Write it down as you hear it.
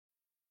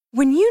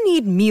When you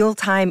need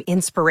mealtime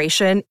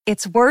inspiration,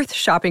 it's worth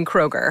shopping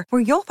Kroger,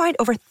 where you'll find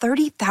over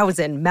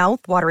 30,000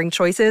 mouth-watering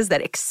choices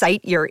that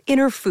excite your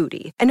inner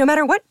foodie. And no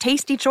matter what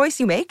tasty choice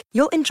you make,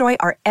 you'll enjoy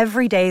our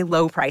everyday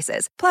low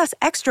prices, plus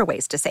extra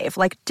ways to save,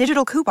 like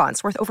digital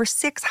coupons worth over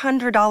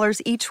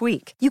 $600 each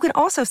week. You can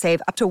also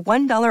save up to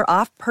 $1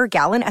 off per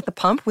gallon at the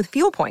pump with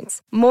fuel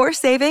points. More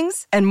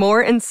savings and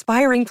more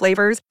inspiring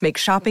flavors make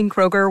shopping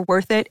Kroger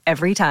worth it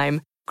every time.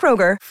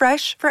 Kroger,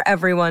 fresh for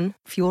everyone.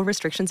 Fuel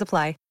restrictions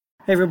apply.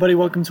 Hey everybody,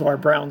 welcome to our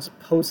Browns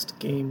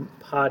post-game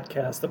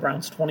podcast. The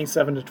Browns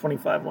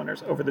 27-25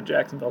 winners over the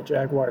Jacksonville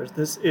Jaguars.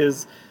 This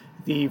is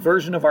the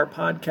version of our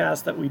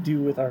podcast that we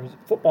do with our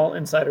Football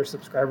Insider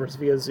subscribers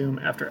via Zoom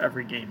after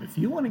every game. If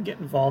you want to get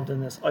involved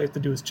in this, all you have to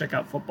do is check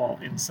out Football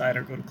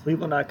Insider. Go to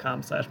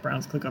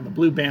cleveland.com/Browns, click on the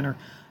blue banner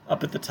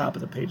up at the top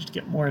of the page to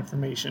get more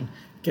information,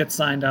 get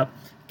signed up,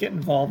 get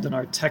involved in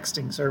our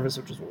texting service,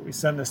 which is what we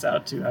send this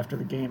out to after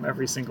the game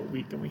every single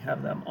week, and we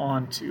have them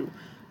on to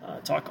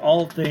talk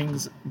all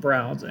things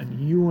Browns, and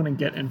you want to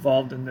get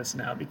involved in this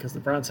now because the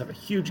Browns have a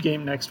huge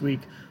game next week.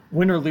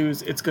 Win or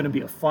lose, it's going to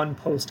be a fun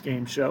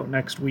post-game show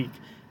next week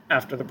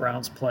after the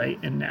Browns play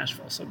in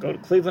Nashville. So go to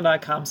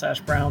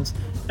cleveland.com/Browns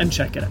and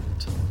check it out.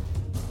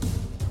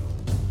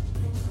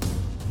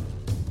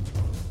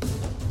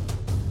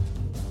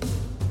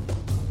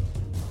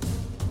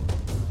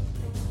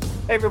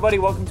 Hey everybody,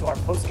 welcome to our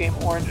post-game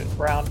Orange and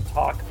Brown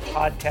Talk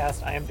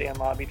podcast. I am Dan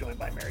Lobby, joined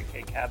by Mary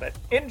Kay Cabot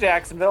in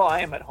Jacksonville. I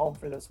am at home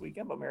for this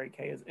weekend, but Mary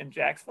Kay is in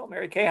Jacksonville.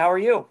 Mary Kay, how are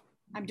you?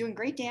 I'm doing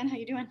great, Dan. How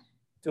you doing?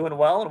 Doing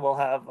well, and we'll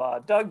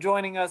have Doug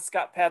joining us,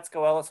 Scott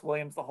Patsko, Ellis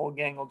Williams, the whole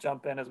gang will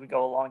jump in as we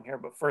go along here.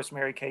 But first,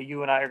 Mary Kay,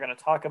 you and I are going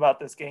to talk about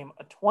this game,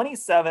 a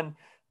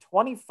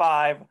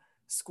 27-25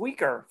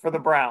 squeaker for the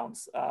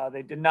Browns.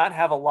 They did not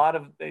have a lot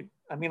of,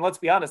 let's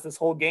be honest, this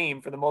whole game,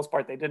 for the most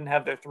part, they didn't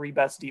have their three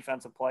best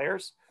defensive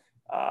players.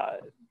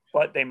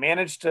 But they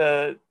managed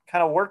to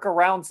kind of work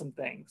around some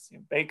things.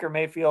 Baker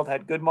Mayfield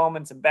had good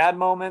moments and bad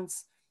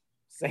moments.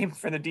 Same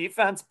for the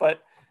defense.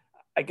 But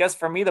I guess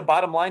for me, the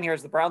bottom line here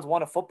is the Browns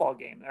won a football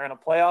game. They're in a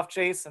playoff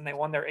chase and they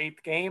won their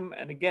 8th game.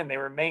 And again, they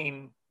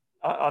remain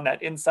on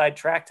that inside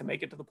track to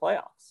make it to the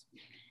playoffs.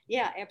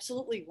 Yeah,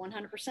 absolutely.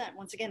 100%.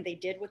 Once again, they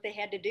did what they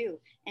had to do,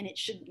 and it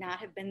should not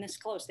have been this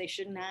close. They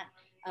should not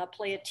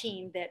play a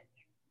team that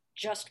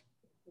just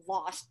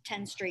lost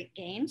 10 straight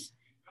games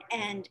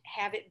and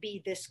have it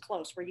be this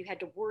close where you had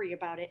to worry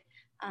about it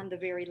on the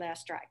very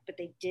last drive. But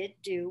they did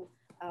do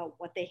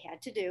what they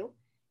had to do,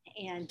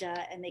 and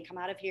they come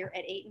out of here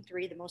at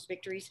 8-3, the most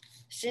victories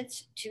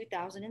since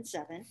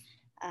 2007.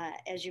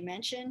 As you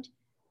mentioned,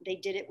 they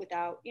did it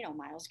without,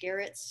 Myles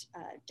Garrett's,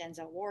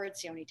 Denzel Ward,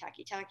 Sione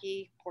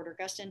Takitaki, Porter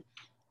Gustin.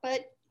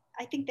 But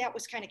I think that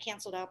was kind of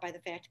canceled out by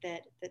the fact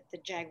that the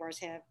Jaguars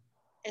have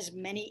as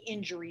many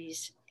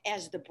injuries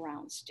as the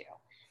Browns do.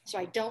 So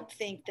I don't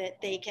think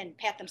that they can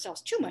pat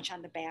themselves too much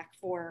on the back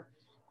for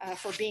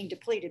being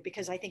depleted,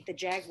 because I think the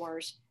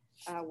Jaguars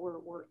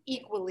were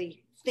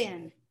equally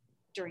thin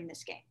during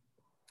this game.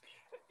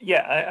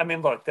 Yeah,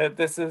 look,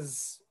 this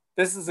is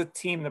a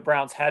team the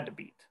Browns had to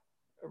beat,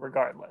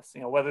 regardless.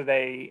 Whether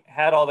they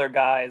had all their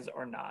guys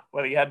or not.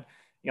 Whether you had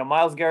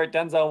Myles Garrett,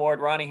 Denzel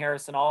Ward, Ronnie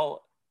Harrison,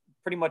 all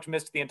pretty much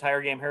missed the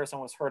entire game. Harrison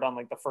was hurt on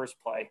the first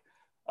play,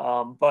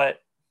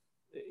 but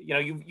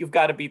you've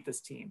got to beat this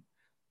team.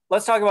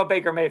 Let's talk about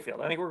Baker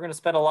Mayfield. I think we're going to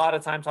spend a lot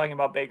of time talking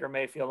about Baker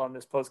Mayfield on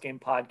this post-game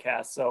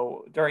podcast.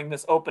 So during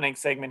this opening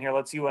segment here,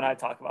 let's you and I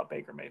talk about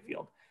Baker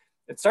Mayfield.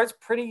 It starts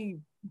pretty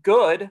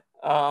good.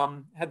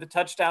 Had the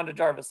touchdown to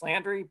Jarvis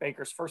Landry,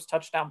 Baker's first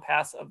touchdown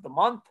pass of the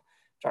month.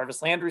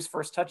 Jarvis Landry's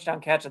first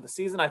touchdown catch of the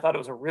season. I thought it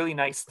was a really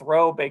nice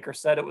throw. Baker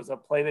said it was a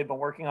play they've been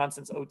working on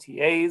since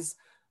OTAs.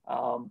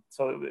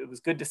 So it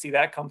was good to see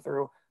that come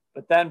through.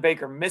 But then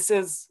Baker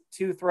misses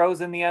 2 throws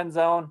in the end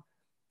zone.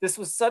 This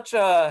is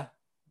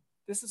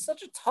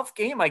such a tough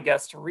game, I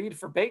guess, to read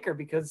for Baker,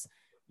 because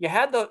you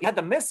had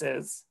the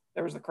misses.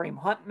 There was the Kareem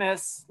Hunt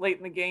miss late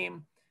in the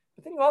game,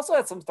 but then you also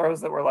had some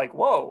throws that were like,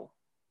 whoa.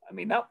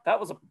 That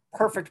was a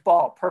perfect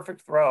ball,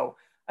 perfect throw.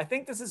 I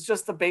think this is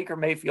just the Baker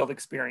Mayfield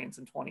experience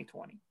in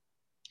 2020.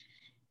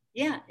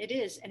 Yeah, it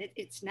is, and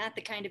it's not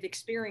the kind of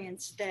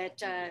experience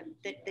that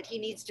he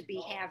needs to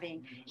be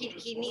having.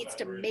 He needs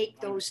to make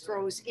those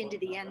throws into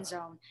the end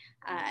zone.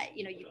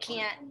 You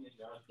can't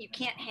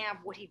have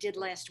what he did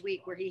last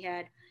week, where he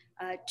had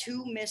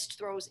 2 missed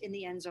throws in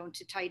the end zone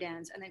to tight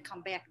ends, and then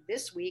come back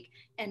this week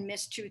and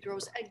miss 2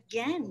 throws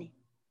again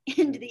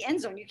into the end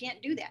zone. You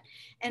can't do that.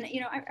 And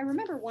I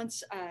remember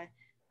once.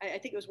 I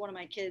think it was one of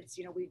my kids,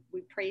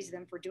 we praised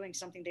them for doing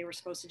something they were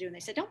supposed to do. And they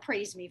said, don't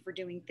praise me for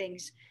doing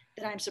things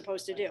that I'm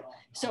supposed to do.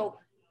 So,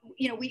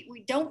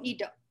 we don't need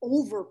to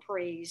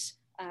overpraise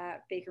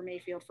Baker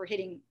Mayfield for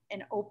hitting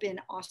an open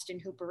Austin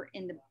Hooper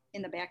in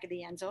the back of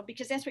the end zone,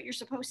 because that's what you're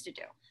supposed to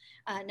do.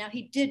 Now,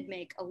 he did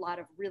make a lot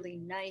of really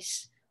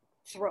nice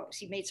throws.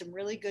 He made some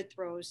really good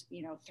throws,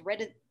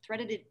 threaded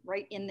it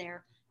right in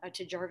there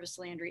to Jarvis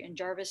Landry. And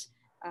Jarvis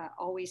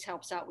always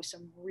helps out with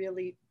some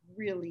really,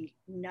 really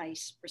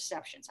nice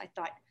receptions. I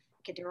thought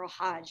Kadero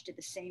Hodge did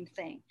the same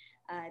thing.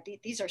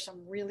 These are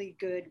some really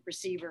good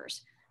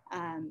receivers.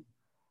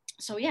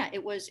 So yeah,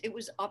 it was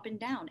up and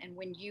down. And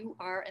when you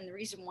are, and the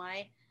reason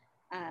why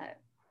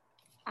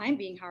I'm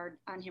being hard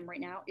on him right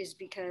now is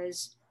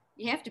because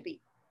you have to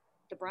be.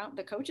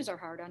 The coaches are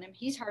hard on him.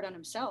 He's hard on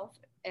himself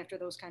after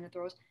those kind of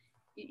throws.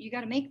 You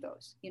got to make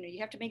those. You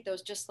have to make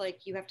those, just like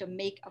you have to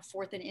make a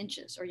 4th and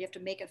inches, or you have to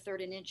make a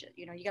 3rd and inches.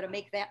 You got to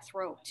make that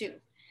throw too.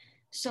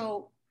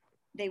 So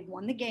they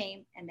won the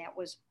game, and that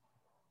was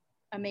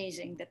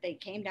amazing that they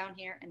came down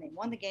here and they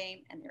won the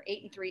game, and they're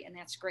 8-3, and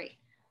that's great.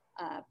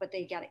 But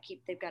they've got to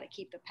keep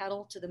the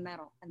pedal to the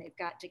metal, and they've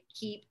got to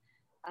keep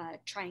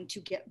trying to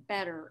get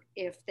better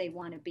if they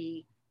want to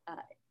be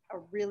a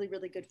really,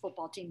 really good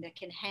football team that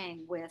can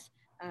hang with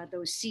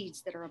those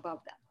seeds that are above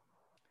them.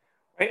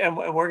 Right, and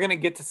we're going to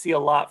get to see a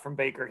lot from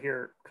Baker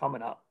here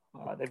coming up.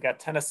 They've got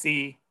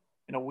Tennessee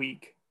in a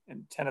week,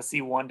 and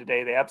Tennessee won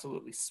today. They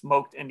absolutely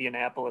smoked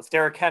Indianapolis.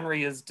 Derrick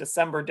Henry is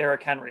December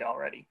Derrick Henry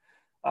already.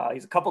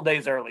 He's a couple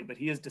days early, but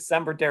he is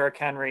December Derrick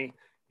Henry.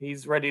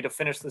 He's ready to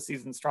finish the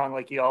season strong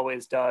like he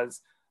always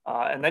does.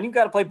 And then you've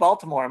got to play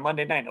Baltimore on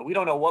Monday night. Now, we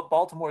don't know what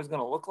Baltimore is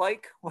going to look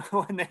like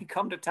when they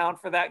come to town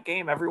for that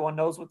game. Everyone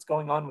knows what's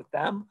going on with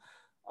them.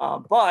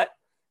 But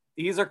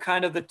these are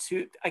kind of the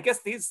two, I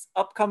guess these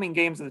upcoming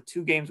games are the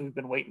 2 games we've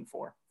been waiting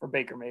for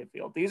Baker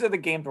Mayfield. These are the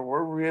games where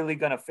we're really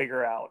going to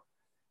figure out,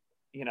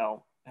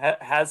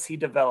 has he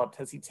developed?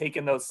 Has he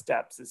taken those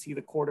steps? Is he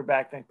the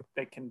quarterback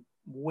that can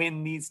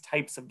win these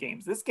types of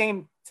games? This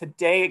game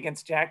today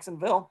against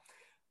Jacksonville,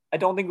 I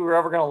don't think we were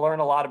ever going to learn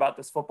a lot about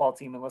this football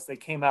team unless they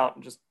came out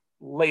and just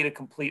laid a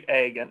complete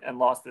egg and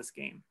lost this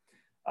game.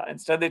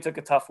 Instead, they took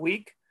a tough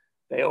week.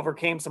 They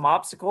overcame some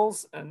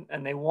obstacles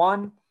and they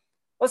won.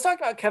 Let's talk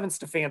about Kevin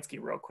Stefanski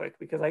real quick,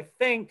 because I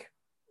think,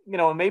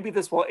 maybe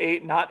this will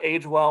not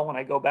age well when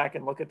I go back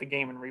and look at the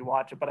game and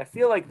rewatch it, but I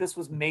feel like this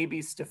was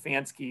maybe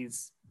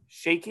Stefanski's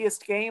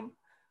shakiest game.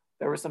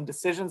 There were some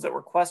decisions that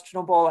were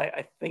questionable.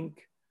 I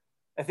think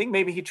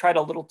maybe he tried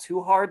a little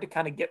too hard to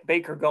kind of get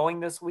Baker going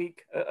this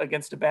week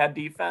against a bad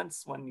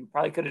defense, when you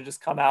probably could have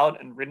just come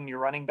out and ridden your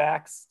running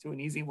backs to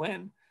an easy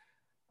win.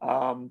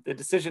 The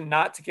decision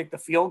not to kick the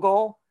field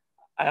goal,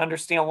 I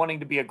understand wanting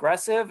to be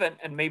aggressive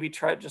and maybe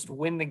try to just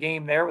win the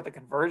game there with a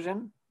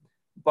conversion.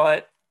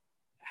 But,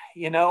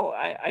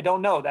 I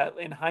don't know. That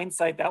in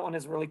hindsight, that one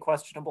is really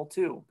questionable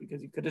too,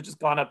 because you could have just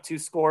gone up 2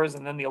 scores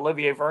and then the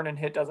Olivier Vernon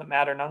hit doesn't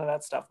matter. None of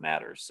that stuff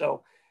matters.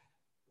 So,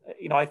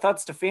 I thought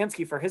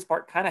Stefanski, for his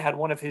part, kind of had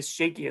one of his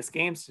shakiest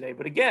games today,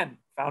 but again,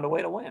 found a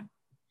way to win.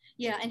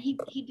 Yeah, and he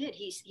did.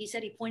 He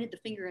said he pointed the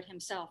finger at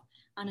himself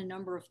on a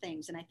number of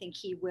things, and I think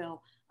he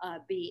will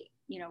be,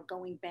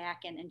 going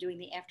back and doing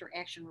the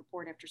after-action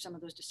report after some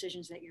of those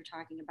decisions that you're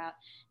talking about,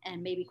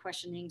 and maybe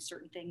questioning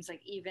certain things,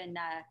 like even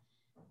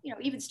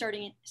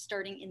starting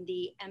in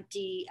the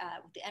empty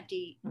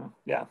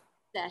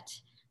set,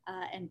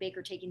 and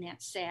Baker taking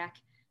that sack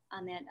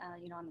on that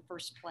on the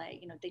first play.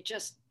 They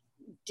just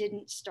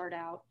didn't start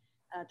out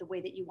the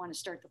way that you want to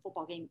start the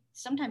football game.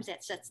 Sometimes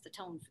that sets the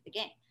tone for the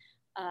game.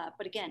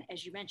 But again,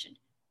 as you mentioned,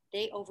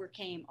 they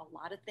overcame a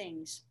lot of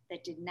things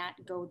that did not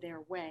go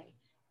their way,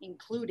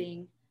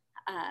 including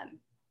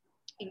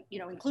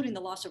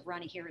the loss of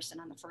Ronnie Harrison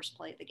on the first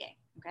play of the game.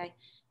 Okay.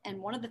 And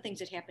one of the things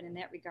that happened in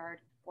that regard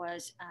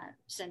was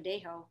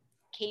Sendejo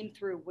came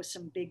through with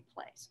some big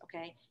plays.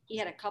 Okay. He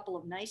had a couple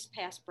of nice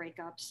pass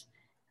breakups,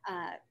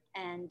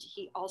 and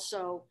he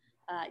also,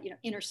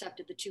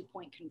 intercepted the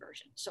 2-point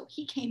conversion. So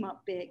he came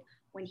up big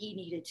when he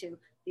needed to.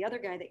 The other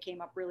guy that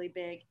came up really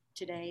big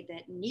today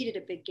that needed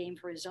a big game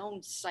for his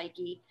own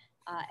psyche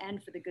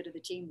and for the good of the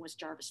team was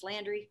Jarvis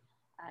Landry.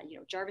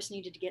 Jarvis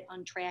needed to get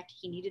untracked.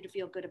 He needed to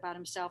feel good about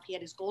himself. He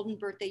had his golden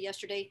birthday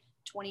yesterday,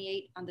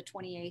 28 on the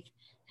 28th.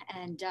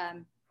 And,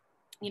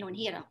 and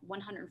he had a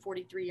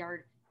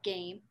 143-yard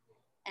game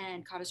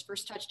and caught his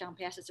first touchdown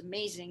pass. It's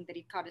amazing that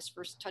he caught his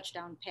first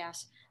touchdown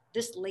pass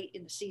this late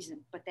in the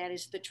season, but that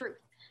is the truth.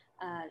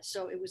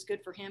 So it was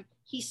good for him.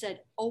 He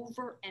said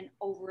over and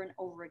over and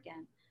over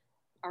again,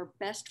 our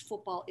best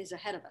football is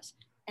ahead of us.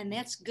 And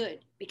that's good,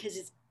 because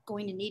it's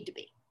going to need to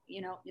be.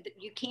 You're not going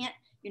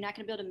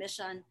to be able to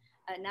miss on,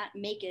 not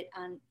make it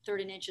on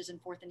 3rd and inches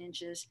and 4th and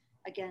inches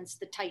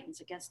against the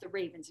Titans, against the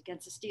Ravens,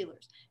 against the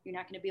Steelers. You're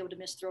not going to be able to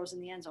miss throws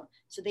in the end zone.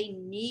 So they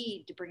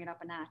need to bring it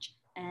up a notch.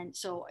 And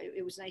so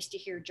it was nice to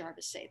hear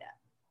Jarvis say that.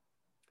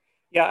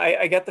 Yeah,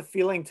 I get the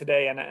feeling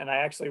today, and I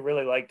actually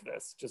really liked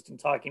this, just in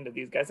talking to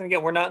these guys. And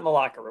again, we're not in the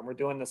locker room. We're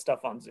doing this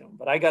stuff on Zoom.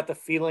 But I got the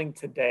feeling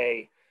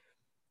today,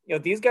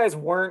 these guys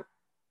weren't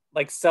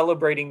like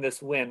celebrating this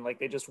win like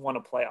they just won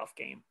a playoff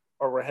game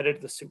or were headed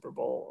to the Super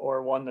Bowl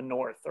or won the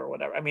North or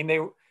whatever. I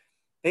mean,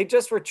 they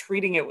just were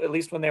treating it, at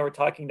least when they were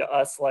talking to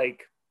us,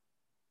 like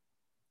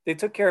they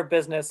took care of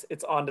business.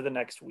 It's on to the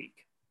next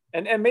week.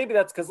 And maybe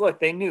that's because, look,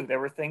 they knew there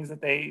were things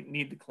that they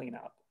need to clean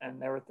up, and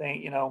there were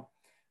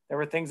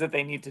things that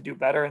they need to do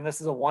better. And this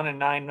is a 1-9,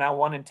 now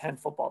 1-10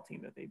 football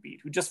team that they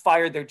beat, who just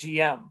fired their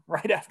GM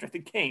right after the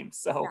game.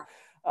 So,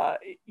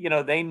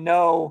 they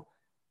know.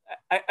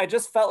 I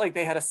just felt like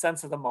they had a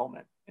sense of the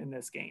moment in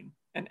this game.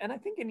 And I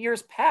think in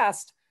years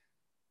past,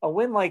 a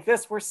win like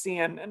this, we're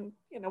seeing, and,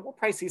 we'll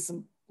probably see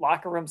some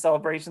locker room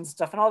celebrations and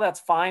stuff, and all that's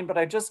fine. But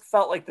I just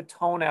felt like the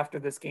tone after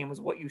this game was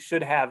what you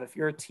should have if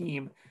you're a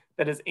team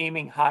that is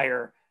aiming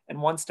higher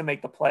and wants to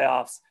make the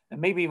playoffs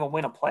and maybe even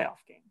win a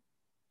playoff game.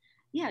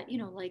 Yeah,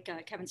 like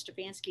Kevin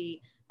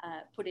Stefanski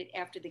put it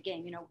after the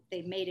game,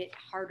 they made it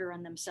harder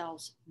on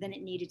themselves than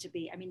it needed to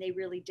be. I mean, they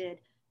really did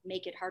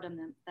make it hard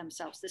on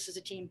themselves. This is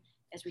a team,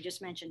 as we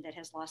just mentioned, that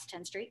has lost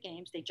 10 straight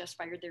games. They just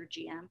fired their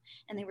GM,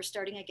 and they were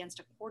starting against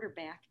a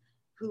quarterback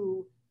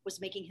who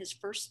was making his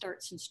first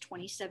start since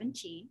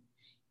 2017.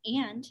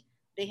 And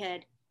they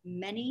had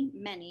many,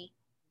 many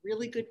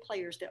really good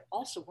players that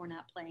also were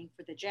not playing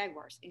for the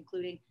Jaguars,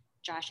 including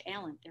Josh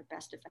Allen, their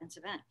best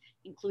defensive end,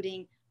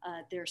 including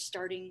their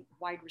starting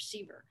wide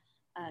receiver.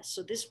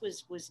 So this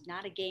was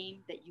not a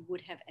game that you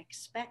would have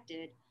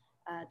expected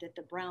that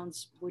the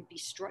Browns would be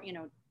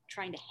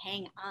trying to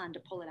hang on to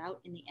pull it out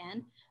in the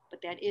end.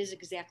 But that is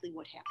exactly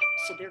what happened.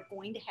 So they're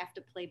going to have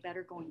to play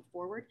better going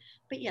forward.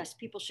 But yes,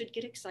 people should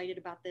get excited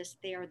about this.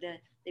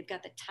 They've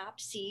got the top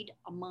seed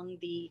among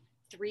the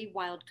 3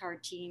 wild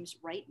card teams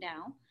right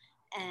now,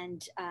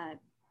 and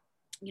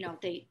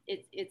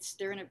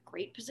they're in a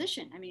great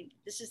position. I mean,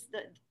 this is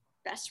the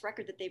best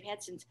record that they've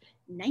had since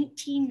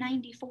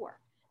 1994.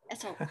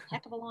 That's a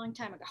heck of a long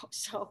time ago.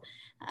 So,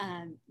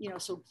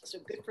 so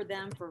good for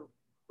them for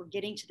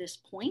getting to this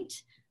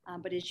point.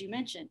 But as you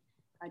mentioned,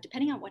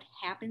 depending on what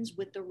happens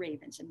with the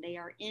Ravens, and they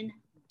are in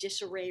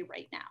disarray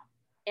right now,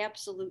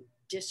 absolute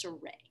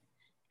disarray.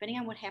 Depending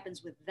on what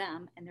happens with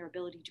them and their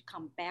ability to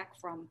come back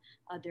from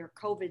their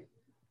COVID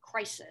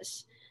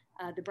crisis,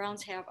 the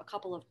Browns have a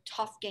couple of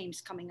tough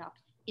games coming up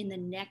in the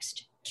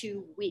next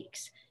 2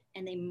 weeks,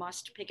 and they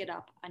must pick it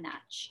up a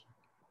notch.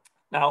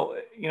 Now,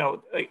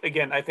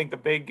 again, I think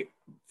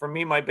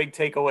my big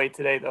takeaway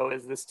today, though,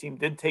 is this team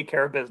did take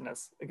care of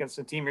business against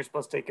a team you're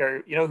supposed to take care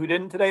of. Who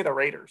didn't today? The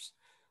Raiders.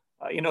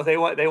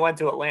 They went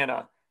to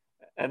Atlanta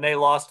and they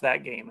lost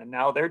that game, and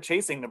now they're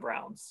chasing the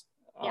Browns.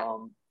 Yeah.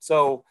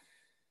 So,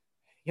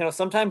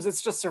 sometimes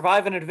it's just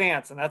survive in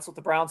advance, and that's what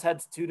the Browns had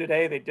to do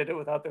today. They did it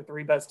without their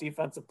 3 best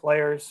defensive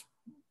players.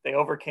 They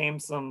overcame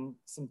some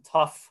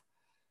tough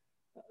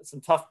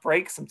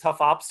breaks, some tough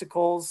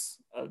obstacles.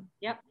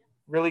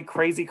 Really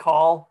crazy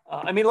call.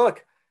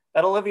 Look,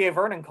 that Olivier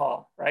Vernon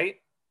call,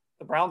 right?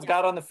 The Browns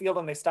got on the field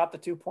and they stopped the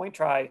 2-point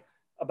try.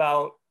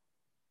 About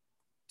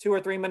 2 or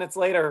 3 minutes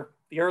later,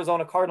 the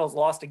Arizona Cardinals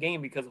lost a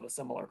game because of a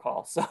similar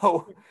call.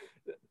 So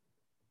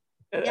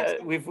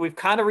we've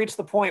kind of reached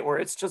the point where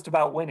it's just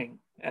about winning.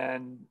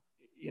 And,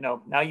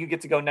 now you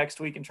get to go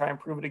next week and try and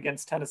prove it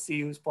against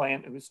Tennessee, who's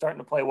starting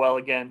to play well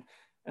again.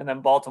 And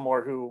then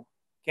Baltimore, who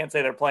can't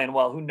say they're playing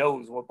well. Who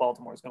knows what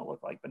Baltimore is going to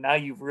look like? But now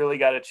you've really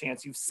got a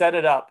chance. You've set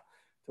it up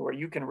to where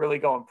you can really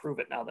go and prove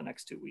it now the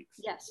next 2 weeks.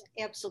 Yes,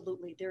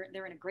 absolutely. They're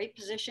in a great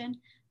position.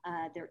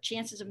 Their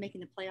chances of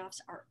making the playoffs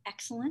are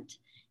excellent.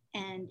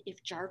 And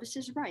if Jarvis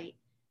is right,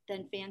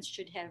 then fans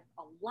should have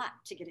a lot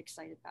to get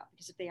excited about,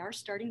 because if they are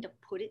starting to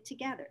put it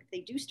together, if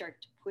they do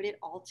start to put it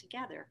all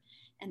together,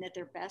 and that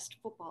their best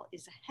football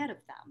is ahead of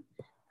them,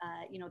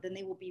 then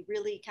they will be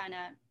really kind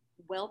of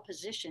well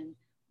positioned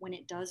when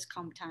it does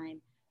come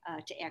time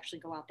to actually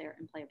go out there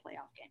and play a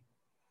playoff game.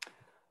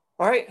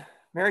 All right,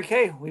 Mary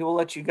Kay, we will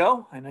let you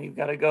go. I know you've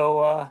got to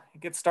go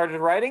get started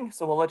writing,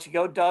 so we'll let you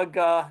go.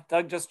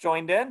 Doug just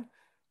joined in,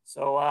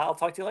 so I'll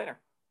talk to you later.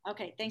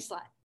 Okay, thanks a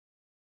lot.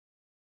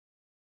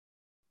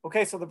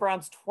 Okay, so the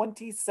Browns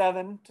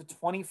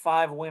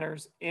 27-25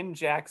 winners in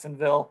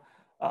Jacksonville.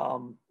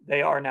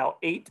 They are now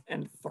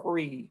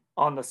 8-3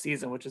 on the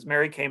season, which, as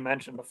Mary Kay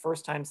mentioned, the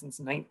first time since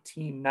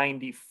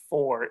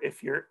 1994.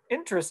 If you're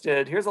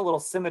interested, here's a little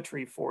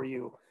symmetry for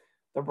you.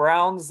 The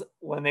Browns,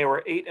 when they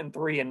were 8-3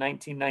 in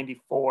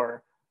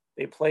 1994,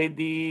 they played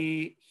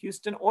the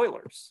Houston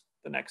Oilers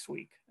the next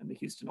week. And the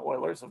Houston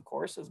Oilers, of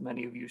course, as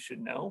many of you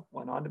should know,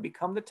 went on to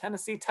become the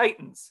Tennessee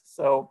Titans.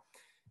 So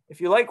if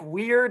you like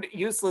weird,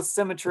 useless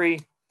symmetry,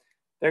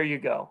 there you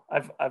go.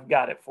 I've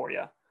got it for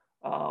you.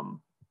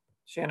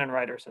 Shannon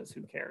Ryder says,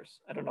 "Who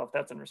cares?" I don't know if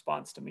that's in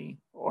response to me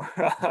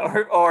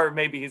or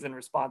maybe he's in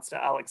response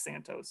to Alex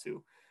Santos,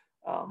 who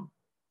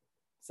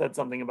said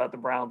something about the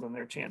Browns and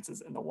their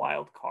chances in the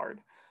wild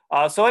card.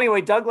 So anyway,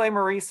 Doug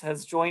Lesmerises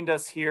has joined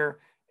us here,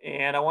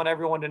 and I want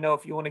everyone to know,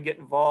 if you want to get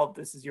involved,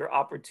 this is your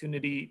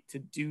opportunity to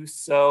do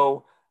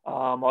so.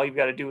 All you've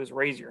got to do is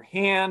raise your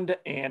hand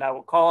and I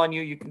will call on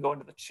you. You can go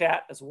into the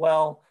chat as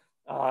well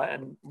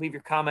and leave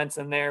your comments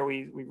in there.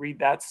 We read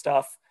that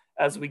stuff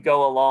as we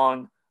go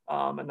along.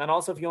 And then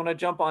also, if you want to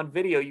jump on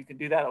video, you can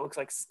do that. It looks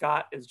like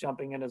Scott is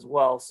jumping in as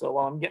well. So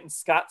while I'm getting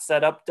Scott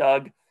set up,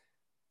 Doug,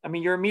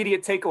 your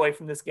immediate takeaway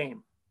from this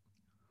game.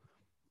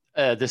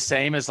 The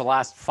same as the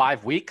last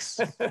 5 weeks.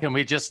 Can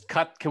we just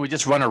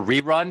run a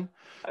rerun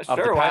of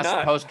the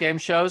past post-game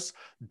shows?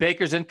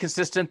 Baker's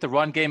inconsistent. The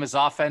run game is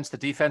offense. The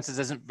defense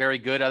isn't very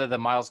good, other than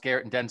Myles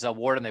Garrett and Denzel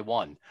Ward, and they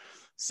won.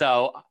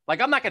 So,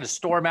 I'm not going to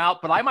storm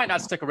out, but I might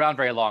not stick around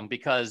very long,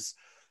 because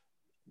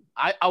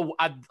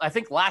I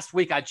think last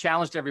week I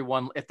challenged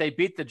everyone, if they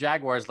beat the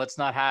Jaguars, let's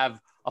not have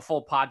a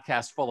full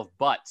podcast full of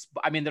butts.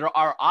 I mean, there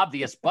are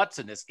obvious butts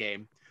in this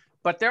game,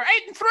 but they're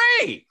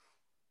 8-3.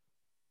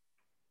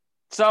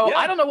 So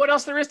I don't know what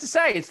else there is to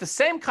say. It's the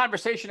same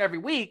conversation every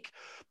week,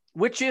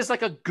 which is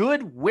like a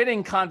good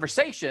winning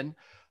conversation.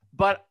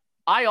 But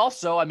I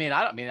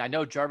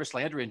know Jarvis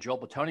Landry and Joel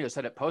Bitonio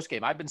said at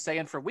postgame, I've been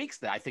saying for weeks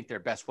that I think their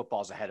best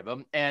football is ahead of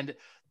them. And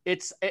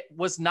it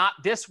was not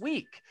this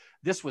week.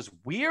 This was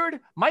weird.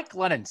 Mike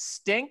Glennon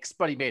stinks,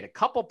 but he made a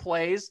couple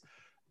plays.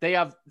 They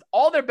have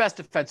all their best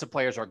defensive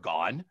players are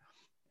gone.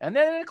 And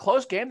then in a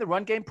close game, the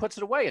run game puts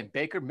it away and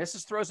Baker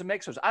misses throws and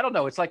makes throws. I don't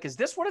know. It's like, is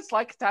this what it's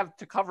like to have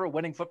to cover a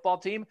winning football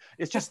team?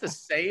 It's just the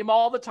same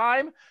all the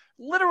time.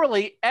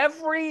 Literally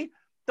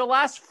the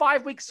last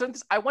 5 weeks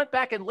since I went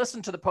back and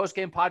listened to the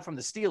post-game pod from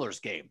the Steelers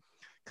game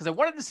because I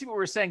wanted to see what we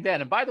were saying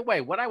then. And by the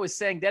way, what I was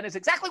saying then is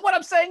exactly what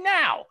I'm saying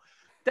now,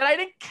 that I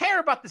didn't care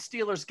about the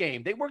Steelers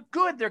game. They were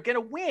good. They're going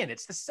to win.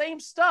 It's the same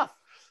stuff.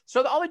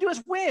 So all they do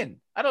is win.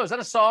 I don't know. Is that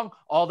a song?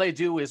 All they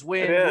do is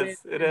win. It is.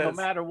 No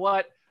matter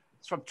what.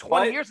 It's from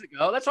 20 years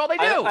ago. That's all they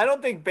do. I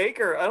don't think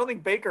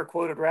Baker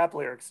quoted rap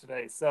lyrics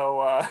today. So,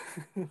 I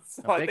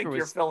think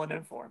you're filling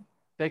in for him.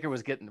 Baker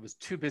was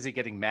too busy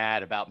getting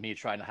mad about me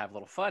trying to have a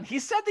little fun. He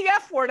said the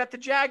F word at the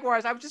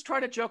Jaguars. I was just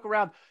trying to joke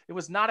around. It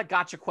was not a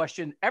gotcha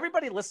question.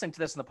 Everybody listening to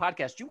this in the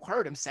podcast, you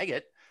heard him say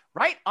it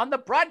right on the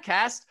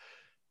broadcast.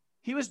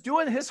 He was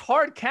doing his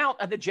hard count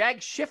and the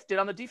Jags shifted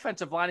on the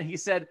defensive line. And he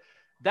said,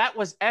 that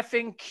was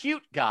effing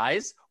cute,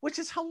 guys, which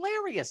is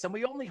hilarious. And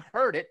we only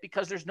heard it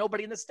because there's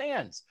nobody in the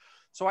stands.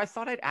 So I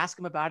thought I'd ask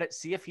him about it,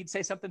 see if he'd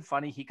say something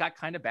funny. He got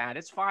kind of bad.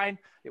 It's fine.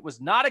 It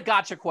was not a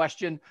gotcha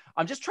question.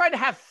 I'm just trying to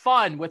have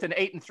fun with an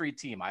 8-3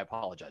 team. I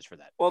apologize for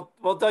that. Well,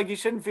 Doug, you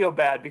shouldn't feel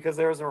bad because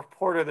there was a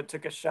reporter that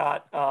took a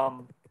shot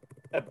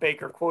at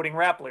Baker quoting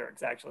rap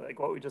lyrics, actually, like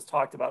what we just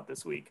talked about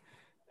this week.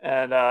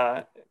 And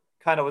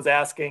kind of was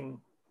asking,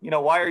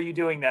 why are you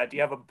doing that? Do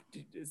you have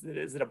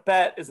is it a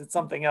bet? Is it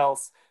something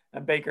else?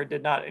 And Baker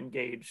did not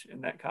engage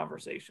in that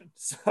conversation.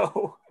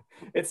 So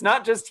it's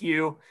not just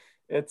you.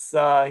 It's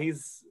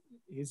he's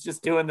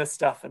just doing this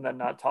stuff and then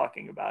not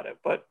talking about it.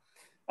 But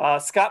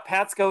Scott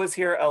Patsko is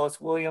here.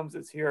 Ellis Williams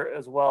is here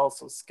as well.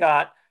 So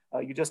Scott,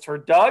 you just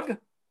heard Doug.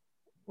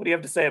 What do you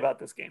have to say about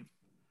this game?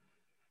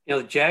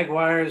 The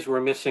Jaguars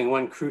were missing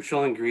one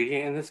crucial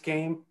ingredient in this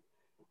game.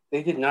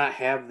 They did not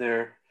have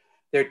their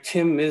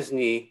Tim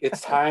Misney,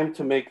 it's time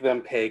to make them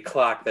pay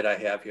clock that I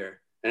have here.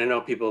 And I know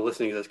people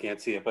listening to this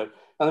can't see it, but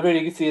on the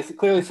video you can see it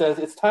clearly says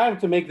it's time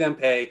to make them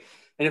pay.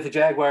 And if the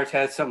Jaguars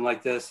had something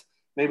like this,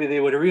 maybe they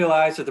would have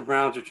realized that the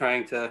Browns are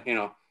trying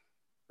to,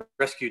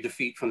 rescue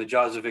defeat from the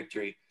jaws of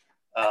victory.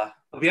 But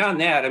beyond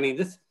that, I mean,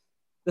 this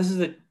is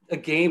a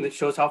game that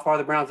shows how far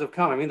the Browns have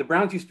come. I mean, the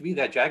Browns used to be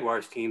that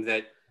Jaguars team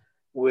that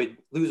would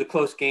lose a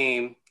close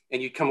game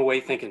and you'd come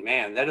away thinking,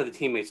 man, that other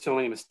team made so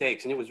many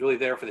mistakes and it was really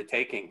there for the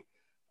taking.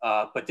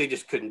 But they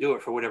just couldn't do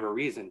it for whatever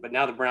reason. But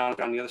now the Browns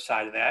are on the other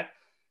side of that.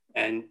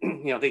 And,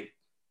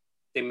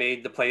 they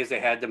made the plays they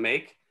had to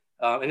make.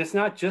 And it's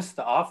not just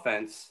the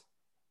offense.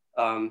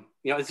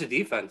 It's the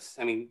defense.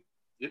 I mean,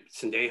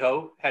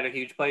 Sendejo had a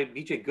huge play.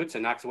 BJ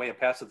Goodson knocks away a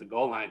pass at the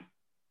goal line,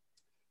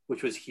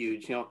 which was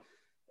huge.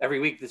 Every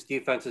week this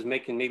defense is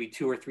making maybe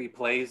 2 or 3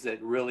 plays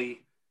that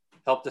really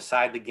help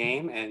decide the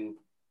game. And,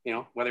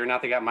 whether or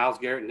not they got Myles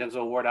Garrett and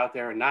Denzel Ward out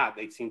there or not,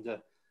 they seem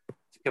to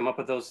come up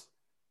with those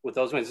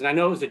wins. And I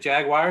know it was the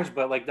Jaguars,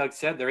 but like Doug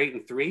said, they're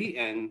 8-3.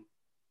 And,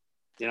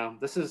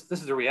 this is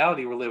the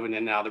reality we're living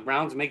in now. The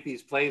Browns make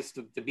these plays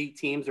to beat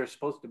teams they're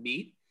supposed to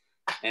beat.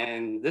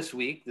 And this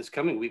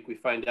coming week, we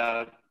find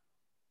out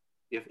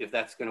if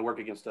that's going to work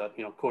against a,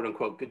 quote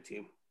unquote good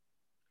team.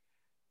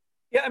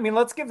 Yeah. I mean,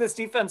 let's give this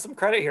defense some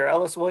credit here.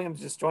 Ellis Williams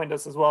just joined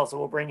us as well, so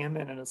we'll bring him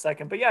in a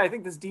second. But yeah, I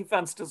think this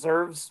defense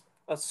deserves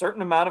a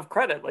certain amount of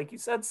credit. Like you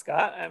said,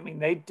 Scott, I mean,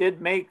 they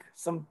did make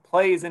some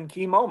plays in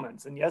key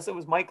moments. And yes, it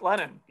was Mike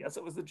Glennon. Yes,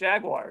 it was the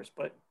Jaguars,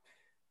 but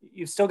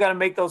you've still got to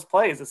make those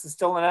plays. This is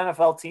still an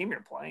NFL team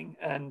you're playing.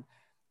 And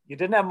you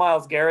didn't have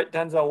Myles Garrett,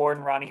 Denzel Ward,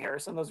 and Ronnie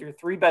Harrison. Those are your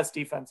 3 best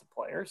defensive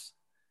players.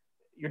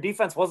 Your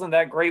defense wasn't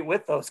that great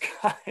with those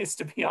guys,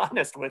 to be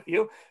honest with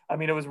you. I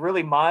mean, it was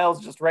really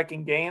Myles just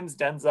wrecking games,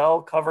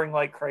 Denzel covering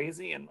like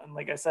crazy. And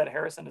like I said,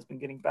 Harrison has been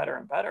getting better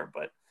and better.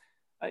 But,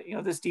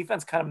 this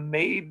defense kind of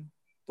made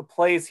the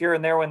plays here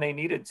and there when they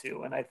needed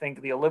to. And I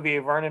think the Olivier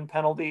Vernon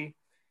penalty,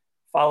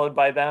 followed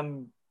by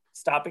them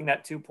stopping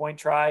that 2-point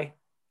try,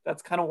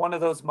 that's kind of one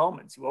of those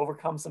moments. You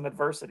overcome some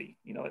adversity.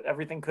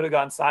 Everything could have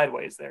gone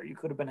sideways there. You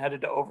could have been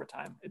headed to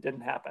overtime. It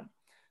didn't happen.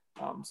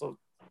 So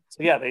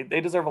yeah,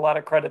 they deserve a lot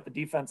of credit, the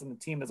defense and the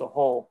team as a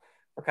whole,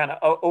 for kind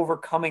of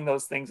overcoming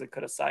those things that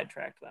could have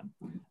sidetracked them.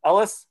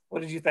 Ellis,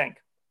 what did you think?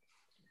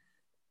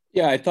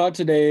 Yeah, I thought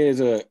today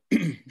is a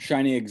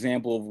shining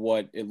example of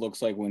what it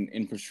looks like when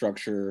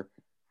infrastructure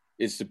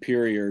is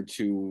superior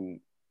to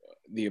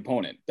the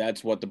opponent.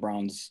 That's what the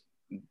Browns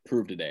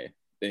proved today.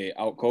 They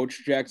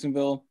outcoached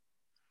Jacksonville.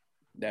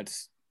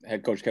 That's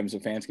head coach Kevin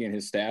Stefanski and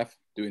his staff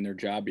doing their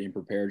job, being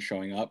prepared,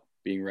 showing up,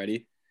 being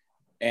ready.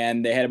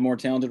 And they had a more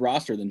talented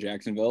roster than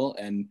Jacksonville.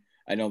 And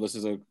I know this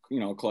is a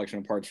collection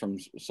of parts from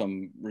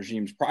some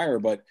regimes prior,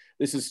 but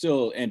this is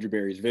still Andrew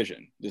Berry's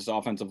vision. This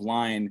offensive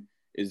line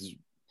is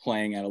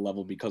playing at a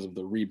level because of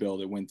the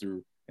rebuild it went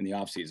through in the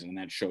offseason, and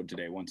that showed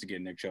today. Once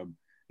again, Nick Chubb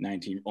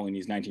only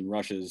needs 19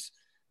 rushes,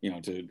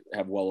 to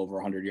have well over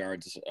 100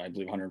 yards, I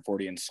believe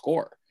 140, and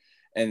score.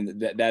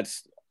 And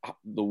that's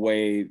the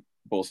way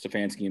both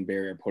Stefanski and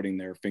Berry are putting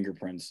their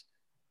fingerprints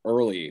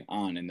early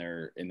on in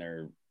their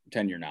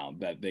tenure now,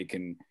 that they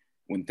can,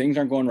 when things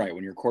aren't going right,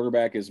 when your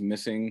quarterback is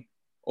missing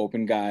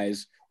open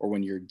guys, or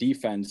when your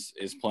defense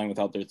is playing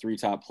without their three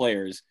top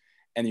players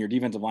and your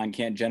defensive line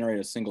can't generate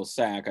a single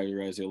sack. I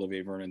realize the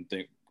Olivier Vernon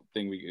thing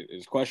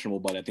is questionable,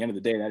 but at the end of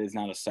the day, that is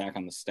not a sack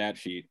on the stat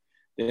sheet.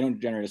 They don't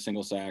generate a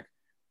single sack,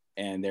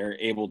 and they're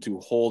able to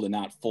hold and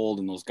not fold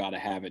in those gotta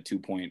have it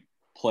 2-point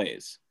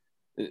plays.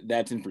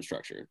 That's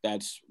infrastructure.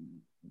 That's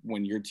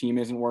when your team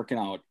isn't working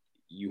out,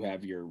 you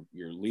have your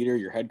leader,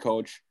 your head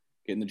coach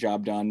getting the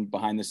job done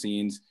behind the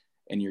scenes,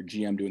 and your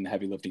GM doing the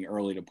heavy lifting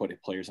early to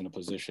put players in a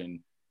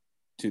position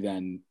to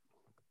then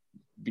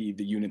be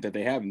the unit that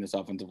they have in this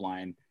offensive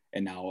line.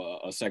 And now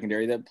a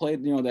secondary that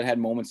played, that had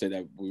moments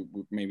that we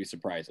maybe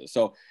surprised us.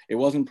 So it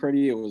wasn't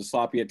pretty. It was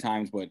sloppy at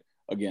times, but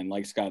again,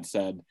 like Scott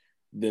said,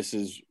 this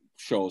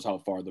shows how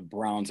far the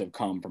Browns have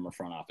come from a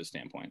front office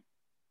standpoint.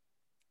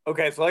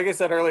 Okay, so like I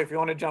said earlier, if you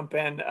want to jump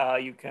in,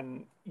 you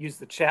can use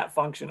the chat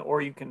function,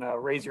 or you can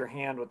raise your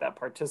hand with that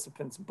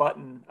participants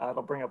button.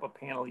 It'll bring up a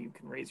panel. You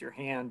can raise your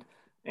hand,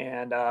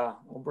 and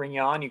we'll bring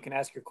you on. You can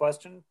ask your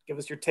question, give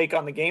us your take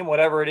on the game,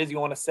 whatever it is you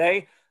want to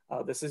say.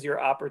 This is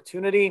your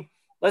opportunity.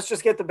 Let's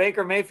just get the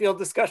Baker Mayfield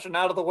discussion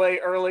out of the way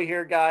early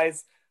here,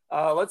 guys.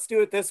 Let's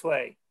do it this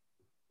way.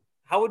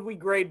 How would we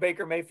grade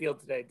Baker Mayfield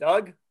today?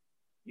 Doug,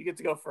 you get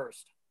to go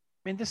first.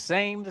 I mean, the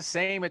same.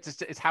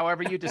 It's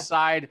however you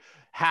decide,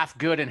 half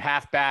good and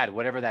half bad,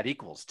 whatever that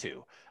equals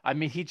to. I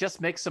mean, he just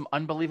makes some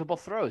unbelievable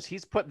throws.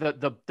 He's put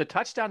the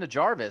touchdown to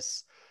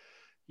Jarvis.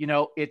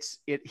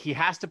 He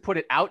has to put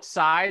it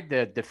outside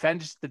the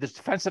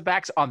defensive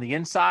backs on the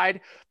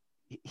inside.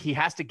 He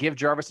has to give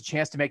Jarvis a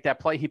chance to make that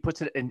play. He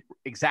puts it in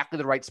exactly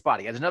the right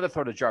spot. He has another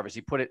throw to Jarvis. He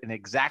put it in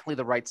exactly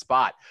the right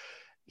spot.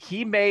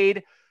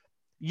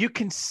 You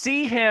can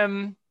see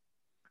him.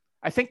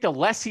 I think the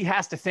less he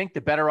has to think,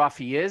 the better off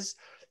he is.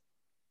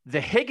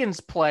 The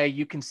Higgins play,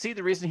 you can see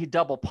the reason he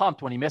double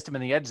pumped when he missed him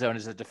in the end zone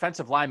is the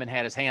defensive lineman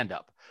had his hand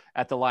up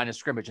at the line of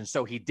scrimmage. And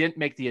so he didn't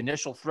make the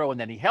initial throw, and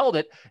then he held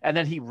it, and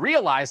then he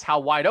realized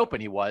how wide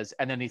open he was,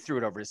 and then he threw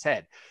it over his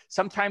head.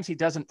 Sometimes he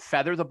doesn't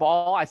feather the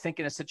ball, I think,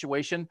 in a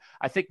situation.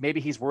 I think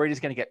maybe he's worried he's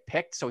going to get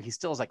picked, so he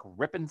still is like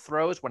ripping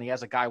throws when he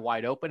has a guy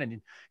wide open,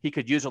 and he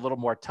could use a little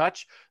more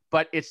touch.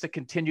 But it's the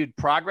continued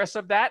progress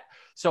of that.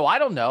 So I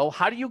don't know.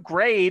 How do you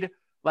grade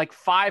like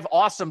 5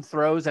 awesome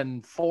throws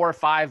and 4 or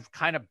 5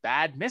 kind of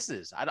bad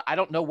misses? I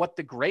don't know what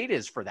the grade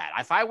is for that.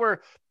 If I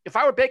were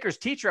Baker's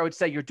teacher, I would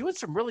say, you're doing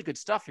some really good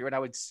stuff here. And I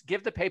would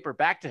give the paper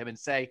back to him and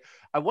say,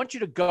 I want you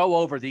to go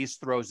over these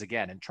throws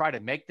again and try to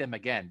make them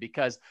again,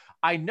 because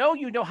I know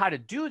you know how to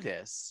do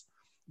this,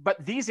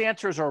 but these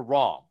answers are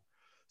wrong.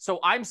 So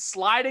I'm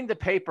sliding the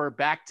paper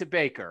back to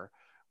Baker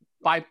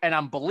and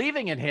I'm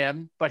believing in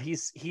him, but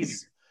he's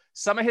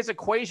some of his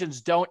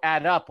equations don't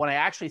add up when I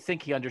actually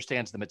think he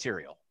understands the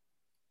material.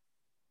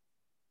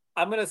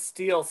 I'm going to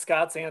steal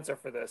Scott's answer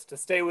for this to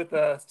stay with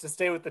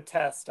the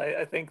test.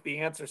 I think the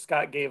answer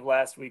Scott gave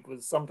last week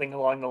was something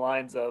along the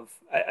lines of,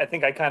 I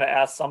think I kind of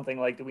asked something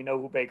like, do we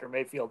know who Baker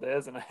Mayfield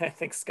is? And I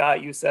think,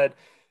 Scott, you said,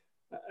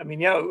 I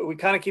mean, yeah, we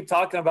kind of keep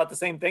talking about the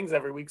same things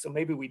every week, so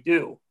maybe we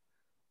do.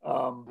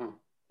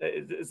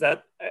 Is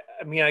that,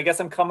 I mean, I guess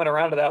I'm coming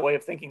around to that way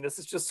of thinking. This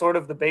is just sort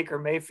of the Baker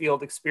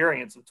Mayfield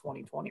experience of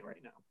 2020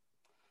 right now.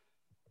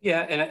 Yeah,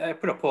 and I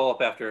put a poll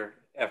up after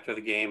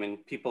the game,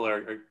 and people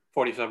are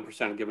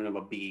 47% giving him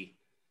a B.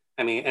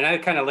 I mean, and I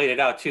kind of laid it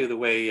out too, the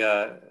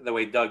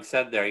way Doug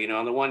said there.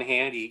 On the one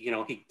hand,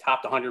 he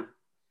topped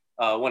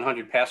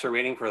 100 passer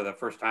rating for the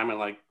first time in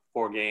like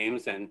 4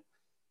 games, and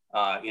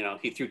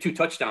he threw 2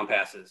 touchdown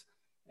passes,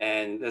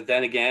 and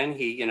then again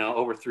he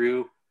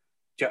overthrew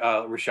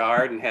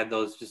Richard and had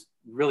those just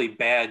really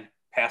bad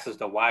passes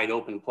to wide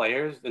open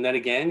players, and then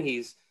again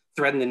he's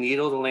threading the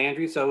needle to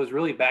Landry, so it was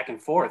really back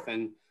and forth.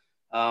 And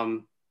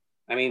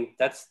I mean,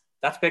 that's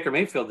Baker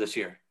Mayfield this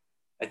year.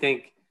 I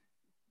think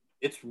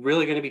it's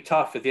really going to be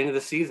tough at the end of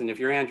the season. If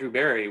you're Andrew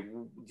Berry,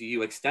 do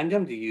you extend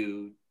him? Do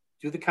you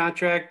do the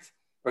contract,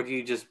 or do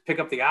you just pick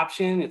up the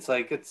option? It's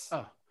like,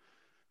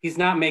 he's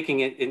not making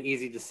it an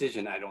easy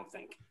decision, I don't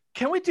think.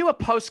 Can we do a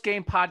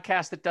post-game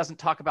podcast that doesn't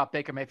talk about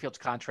Baker Mayfield's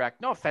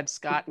contract? No offense,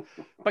 Scott,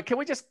 but can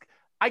we just,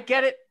 I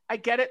get it.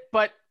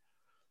 But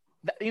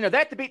they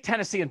have to beat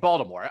Tennessee and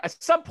Baltimore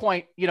at some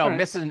point. Right.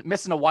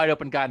 Missing a wide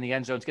open guy in the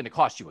end zone is going to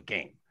cost you a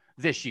game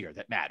this year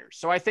that matters.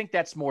 So I think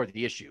that's more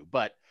the issue.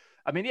 But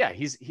I mean, yeah,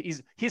 he's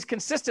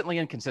consistently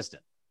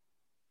inconsistent.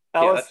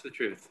 Yeah, that's the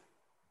truth.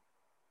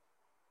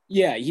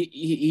 Yeah,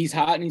 he's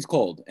hot and he's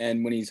cold.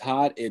 And when he's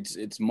hot,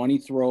 it's money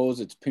throws,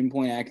 it's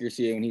pinpoint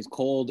accuracy. And when he's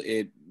cold,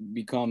 it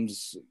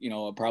becomes,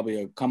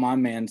 probably a come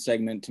on man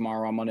segment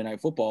tomorrow on Monday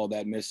Night Football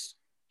that miss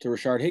to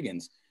Richard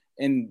Higgins.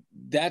 And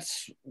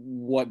that's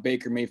what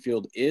Baker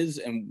Mayfield is.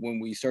 And when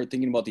we start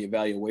thinking about the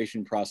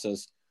evaluation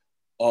process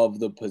of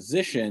the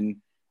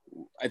position,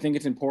 I think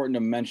it's important to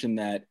mention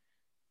that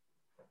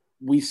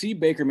we see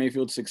Baker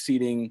Mayfield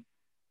succeeding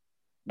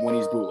when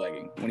he's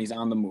bootlegging, when he's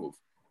on the move.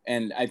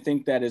 And I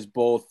think that is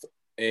both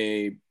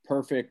a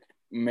perfect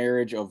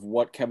marriage of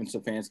what Kevin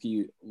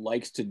Stefanski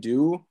likes to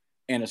do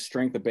and a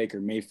strength of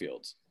Baker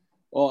Mayfield's.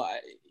 Well,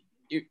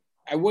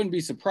 I wouldn't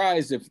be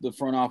surprised if the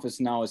front office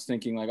now is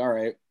thinking like, all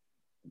right,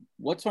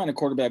 let's find a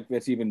quarterback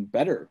that's even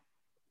better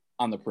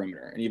on the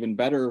perimeter and even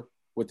better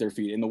with their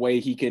feet, and the way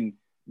he can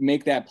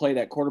make that play,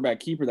 that quarterback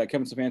keeper that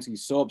Kevin Stefanski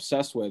is so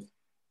obsessed with,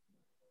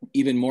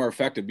 even more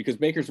effective, because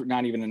Baker's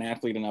not even an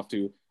athlete enough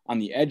to, on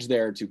the edge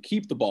there, to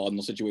keep the ball in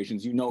those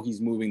situations. He's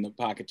moving the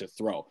pocket to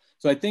throw.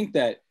 So I think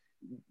that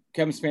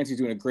Kevin Stefanski is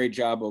doing a great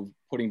job of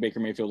putting Baker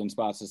Mayfield in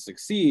spots to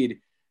succeed,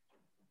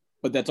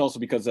 but that's also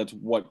because that's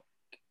what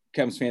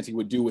Kevin Stefanski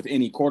would do with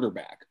any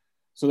quarterback.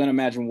 So then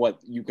imagine what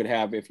you could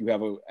have if you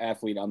have an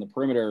athlete on the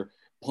perimeter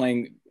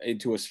playing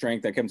into a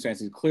strength that Kevin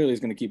Stefanski clearly is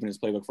going to keep in his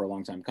playbook for a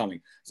long time coming.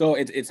 So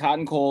it's hot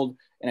and cold,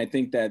 and I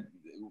think that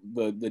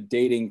the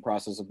dating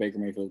process of Baker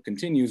Mayfield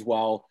continues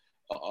while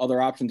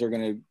other options are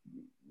going to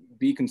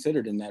be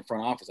considered in that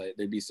front office.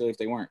 They'd be silly if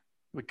they weren't.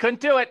 We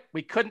couldn't do it.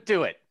 We couldn't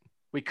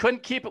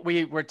keep it.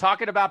 We're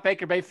talking about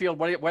Baker Mayfield,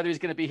 whether he's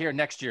going to be here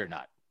next year or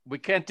not. We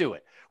can't do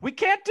it. We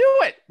can't do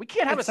it. We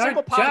can't have a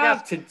single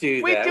podcast to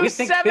do that. We do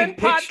 7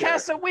 podcasts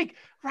picture. a week.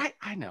 Right.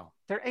 I know.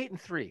 They're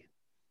 8-3.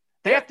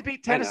 They have to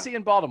beat Tennessee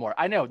and Baltimore.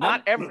 I know.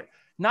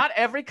 Not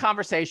every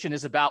conversation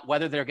is about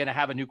whether they're going to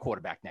have a new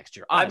quarterback next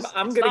year. Honestly,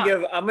 I'm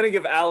going to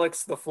give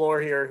Alex the floor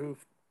here, who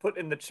put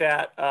in the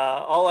chat.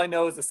 All I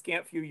know is a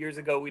scant few years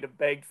ago, we'd have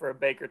begged for a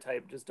Baker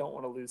type. Just don't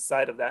want to lose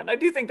sight of that. And I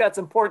do think that's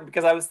important,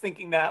 because I was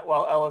thinking that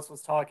while Ellis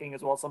was talking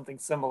as well, something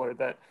similar,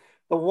 that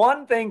the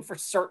one thing for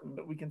certain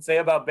that we can say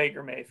about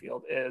Baker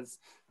Mayfield is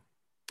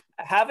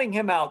having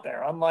him out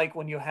there, unlike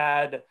when you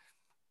had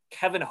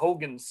Kevin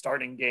Hogan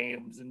starting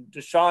games and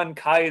DeShone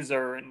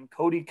Kizer and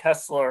Cody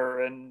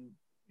Kessler and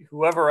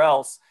whoever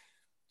else,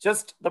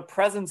 just the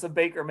presence of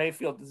Baker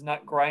Mayfield does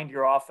not grind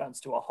your offense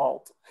to a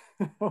halt,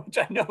 which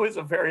I know is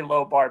a very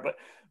low bar, but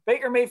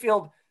Baker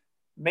Mayfield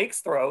makes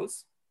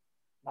throws,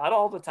 not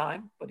all the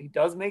time, but he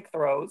does make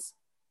throws.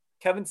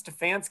 Kevin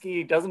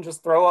Stefanski doesn't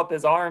just throw up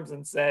his arms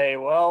and say,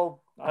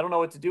 well, I don't know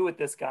what to do with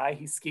this guy.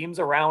 He schemes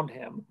around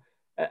him.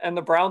 And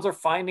the Browns are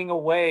finding a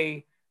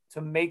way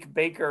to make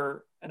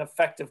Baker an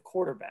effective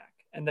quarterback.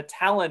 And the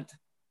talent,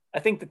 I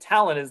think the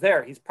talent is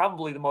there. He's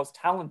probably the most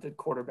talented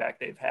quarterback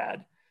they've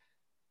had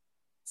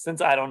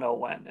since I don't know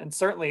when. And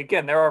certainly,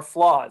 again, there are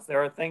flaws.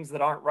 There are things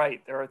that aren't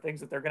right. There are things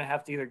that they're going to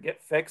have to either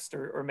get fixed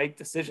or make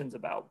decisions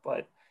about.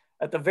 But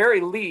at the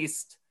very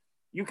least,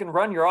 you can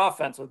run your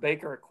offense with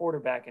Baker at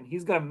quarterback, and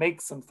he's going to make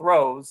some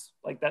throws,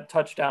 like that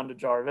touchdown to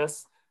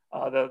Jarvis.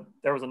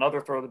 There was another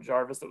throw to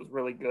Jarvis that was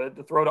really good.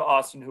 The throw to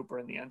Austin Hooper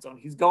in the end zone.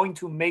 He's going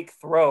to make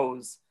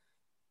throws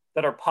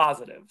that are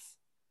positives.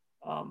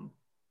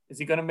 Is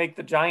he going to make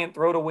the giant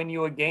throw to win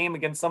you a game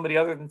against somebody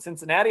other than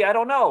Cincinnati? I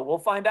don't know. We'll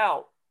find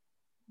out.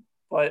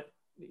 But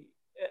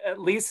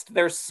at least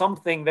there's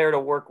something there to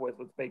work with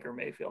Baker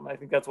Mayfield. And I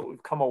think that's what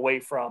we've come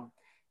away from.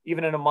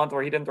 Even in a month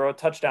where he didn't throw a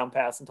touchdown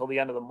pass until the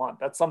end of the month.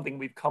 That's something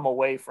we've come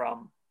away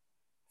from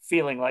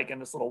feeling like in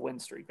this little win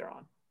streak they're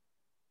on.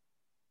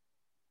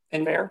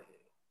 And fair?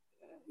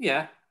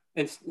 Yeah.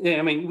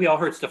 I mean, we all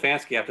heard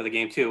Stefanski after the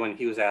game too, when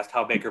he was asked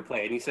how Baker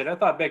played. And he said, I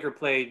thought Baker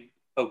played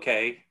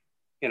okay.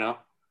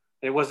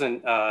 It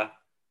wasn't,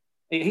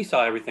 he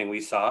saw everything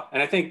we saw.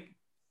 And I think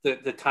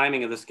the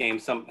timing of this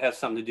game has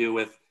something to do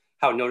with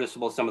how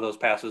noticeable some of those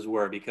passes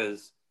were,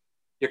 because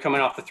you're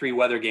coming off the 3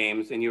 weather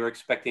games and you were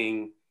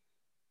expecting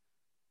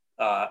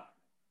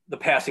the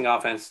passing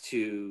offense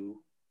to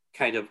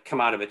kind of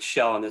come out of its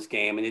shell in this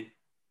game. And it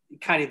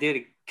kind of did,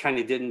 it kind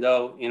of didn't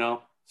though,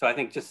 So I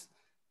think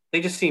they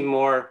just seem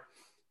more,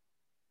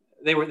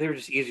 they were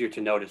just easier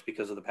to notice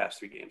because of the past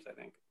 3 games, I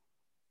think.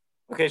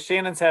 Okay,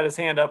 Shannon's had his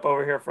hand up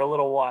over here for a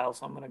little while,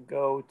 so I'm going to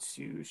go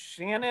to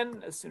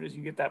Shannon. As soon as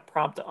you get that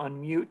prompt to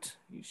unmute,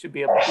 you should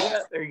be able to do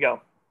that. There you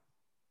go.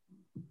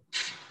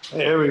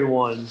 Hey,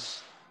 everyone.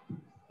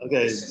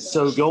 Okay,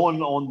 so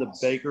going on the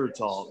Baker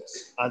talk,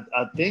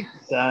 I think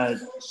that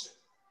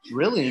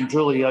really and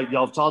truly,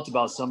 y'all talked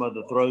about some of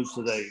the throws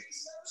today.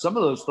 Some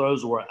of those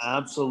throws were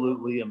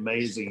absolutely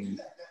amazing.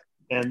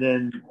 And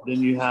then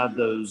you have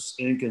those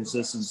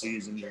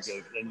inconsistencies, and you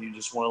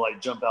just want to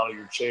like jump out of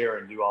your chair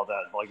and do all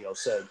that, like y'all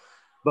said.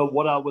 But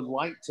what I would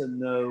like to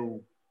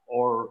know,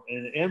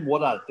 and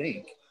what I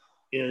think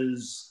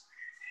is,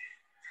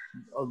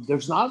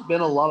 there's not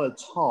been a lot of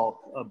talk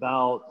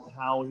about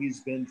how he's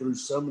been through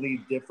so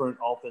many different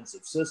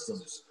offensive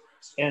systems,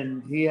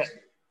 and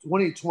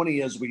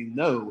 2020, as we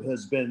know,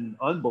 has been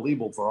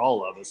unbelievable for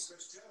all of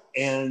us.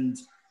 And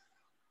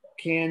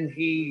can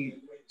he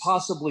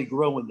possibly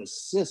grow in the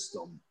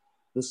system?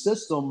 The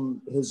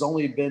system has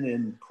only been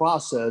in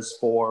process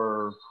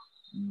for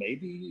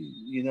maybe,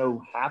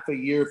 half a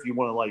year, if you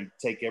want to like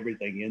take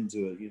everything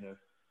into it,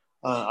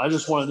 I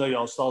just want to know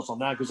y'all's thoughts on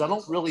that, because I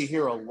don't really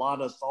hear a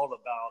lot of thought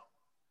about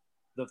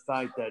the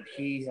fact that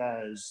he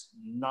has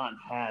not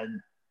had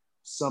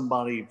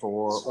somebody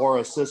or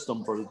a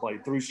system for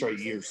like 3 straight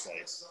years,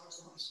 say.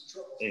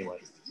 Anyway.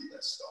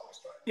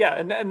 Yeah,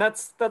 and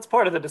that's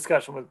part of the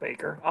discussion with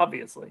Baker,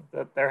 obviously,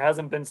 that there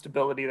hasn't been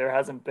stability. There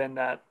hasn't been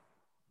that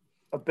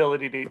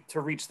ability to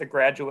reach the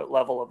graduate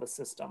level of a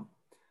system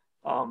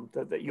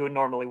that you would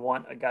normally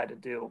want a guy to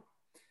do.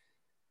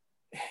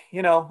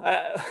 You know,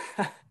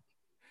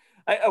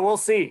 I will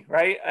see,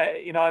 right?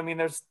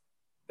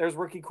 There's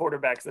rookie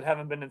quarterbacks that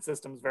haven't been in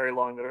systems very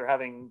long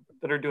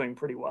that are doing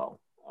pretty well.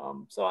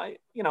 So I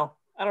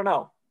don't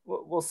know.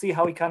 We'll see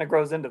how he kind of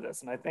grows into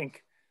this, and I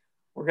think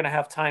we're going to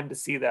have time to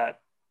see that.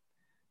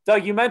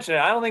 Doug, you mentioned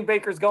it. I don't think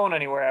Baker's going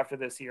anywhere after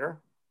this year.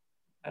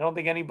 I don't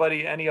think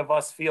any of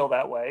us feel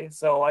that way.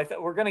 So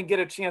we're going to get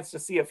a chance to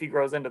see if he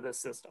grows into this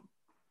system.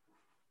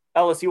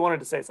 Ellis, you wanted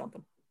to say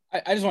something.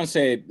 I just want to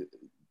say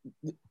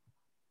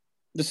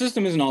the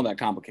system isn't all that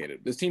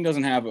complicated. This team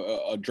doesn't have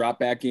a drop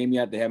back game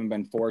yet. They haven't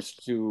been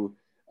forced to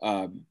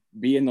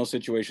be in those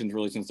situations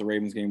really since the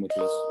Ravens game, which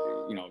was,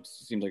 it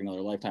seems like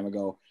another lifetime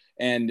ago.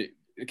 And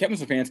Kevin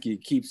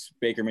Stefanski keeps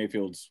Baker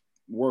Mayfield's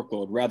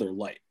workload rather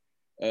light.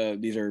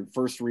 These are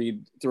first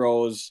read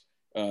throws.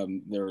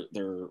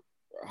 They're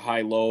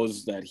high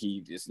lows that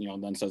he just,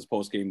 then says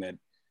post game that,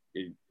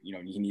 he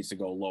needs to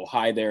go low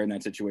high there in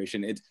that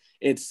situation.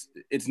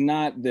 It's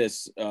not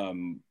this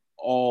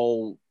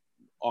all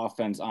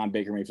offense on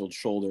Baker Mayfield's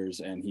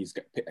shoulders, and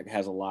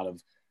has a lot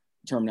of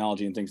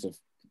terminology and things to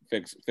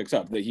fix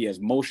up. That he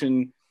has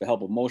motion, the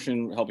help of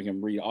motion, helping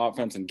him read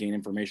offense and gain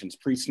information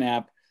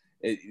pre-snap.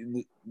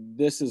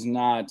 This is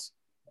not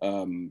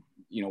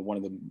one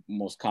of the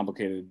most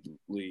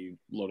complicatedly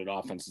loaded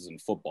offenses in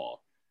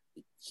football.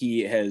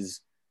 He has,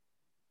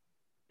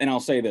 and I'll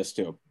say this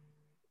too.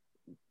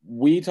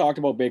 We talked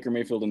about Baker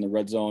Mayfield in the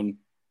red zone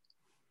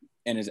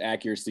and his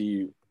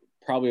accuracy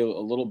probably a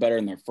little better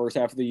in the first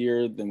half of the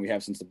year than we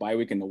have since the bye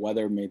week and the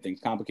weather made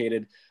things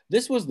complicated.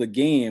 This was the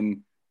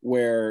game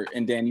where,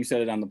 and Dan, you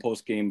said it on the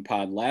post-game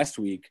pod last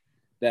week,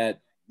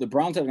 that the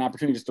Browns had an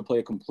opportunity just to play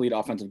a complete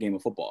offensive game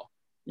of football.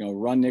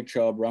 Run Nick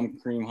Chubb, run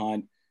Kareem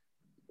Hunt.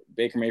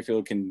 Baker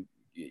Mayfield can,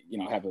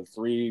 have a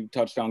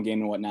 3-touchdown game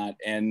and whatnot.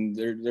 And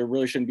there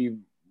really shouldn't be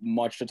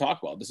much to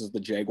talk about. This is the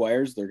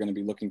Jaguars. They're going to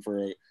be looking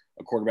for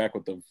a quarterback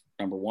with the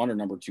number 1 or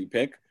number 2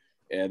 pick.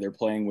 They're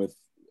playing with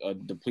a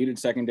depleted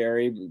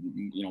secondary,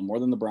 more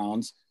than the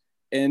Browns.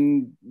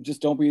 And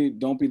just don't be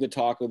the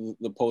talk of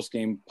the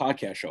post-game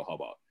podcast show. How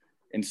about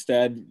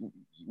instead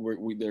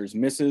there's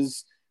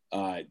misses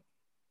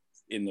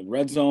in the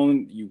red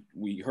zone.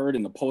 We heard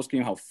in the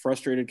post-game how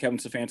frustrated Kevin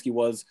Stefanski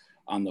was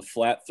on the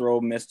flat throw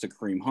miss to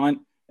Kareem Hunt,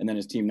 and then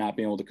his team not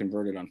being able to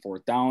convert it on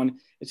 4th down.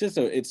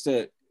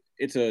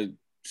 It's a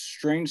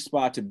strange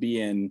spot to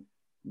be in,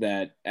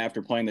 that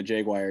after playing the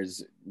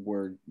Jaguars,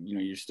 where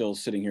you're still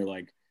sitting here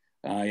like,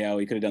 yeah,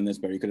 we could have done this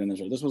better. You could have done this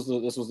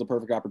better. This was the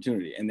perfect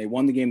opportunity, and they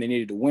won the game they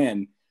needed to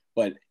win.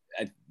 But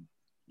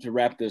to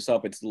wrap this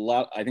up,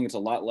 I think it's a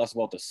lot less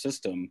about the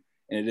system,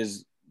 and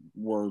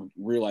we're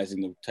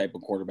realizing the type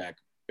of quarterback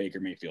Baker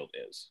Mayfield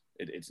is.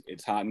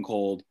 It's hot and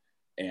cold,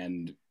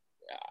 and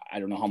I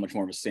don't know how much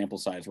more of a sample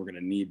size we're going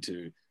to need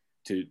to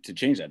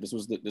change that. This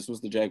was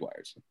the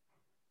Jaguars.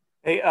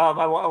 Hey,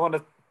 I want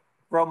to.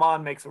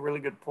 Roman makes a really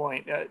good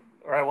point,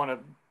 or I want to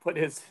put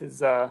his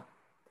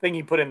thing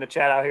he put in the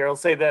chat out here. I'll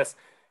say this: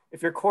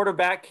 if your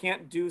quarterback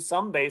can't do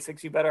some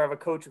basics, you better have a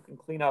coach who can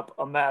clean up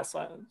a mess.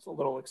 It's a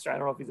little extra. I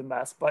don't know if he's a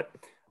mess, but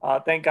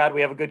thank God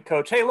we have a good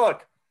coach. Hey,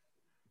 look,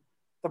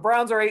 the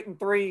Browns are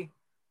 8-3.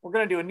 We're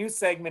going to do a new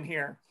segment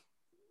here.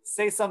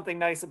 Say something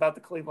nice about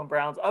the Cleveland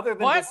Browns, other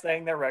than just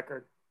saying their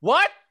record.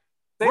 What?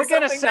 We're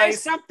going to say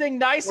something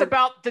nice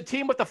about the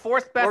team with the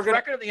 4th best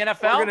record in the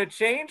NFL? We're going to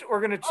change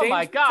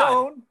the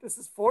tone. This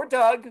is for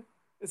Doug.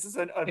 This is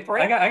a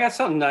break. I got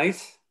something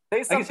nice.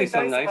 Say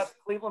something nice about the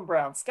Cleveland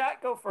Browns.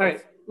 Scott, go first. All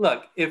right.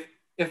 Look,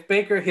 if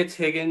Baker hits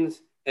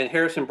Higgins and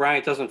Harrison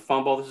Bryant doesn't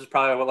fumble, this is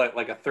probably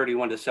like a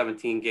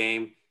 31-17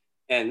 game.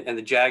 And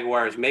the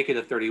Jaguars make it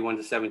a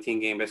 31-17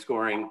 game by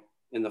scoring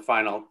in the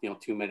final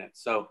 2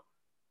 minutes. So,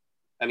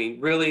 I mean,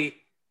 really,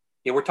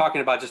 we're talking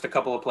about just a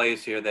couple of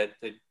plays here that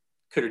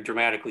could have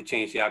dramatically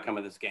changed the outcome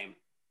of this game.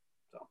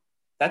 So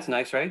that's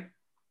nice, right?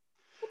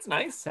 That's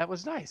nice. That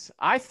was nice.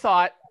 I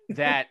thought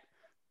that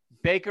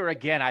Baker,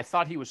 again, I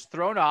thought he was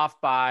thrown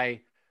off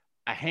by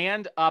a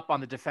hand up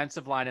on the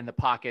defensive line in the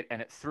pocket,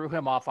 and it threw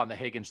him off on the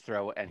Higgins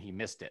throw, and he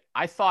missed it.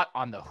 I thought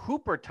on the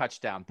Hooper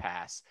touchdown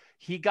pass,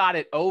 he got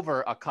it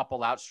over a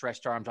couple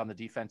outstretched arms on the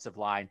defensive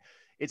line.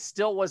 It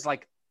still was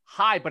like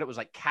high, but it was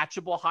like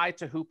catchable high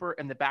to Hooper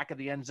in the back of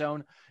the end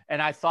zone.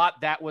 And I thought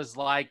that was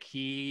like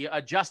he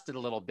adjusted a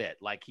little bit,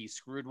 like he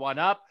screwed one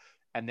up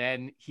and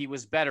then he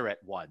was better at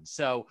one.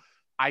 So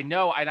I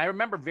know, and I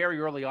remember very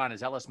early on,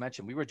 as Ellis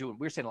mentioned, we were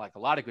saying like a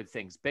lot of good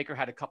things. Baker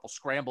had a couple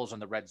scrambles in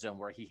the red zone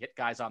where he hit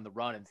guys on the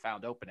run and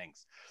found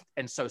openings.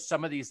 And so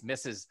some of these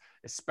misses,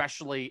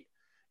 especially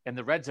in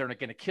the red zone, are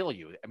going to kill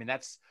you. I mean,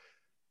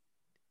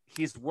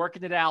 he's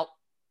working it out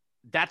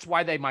that's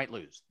why they might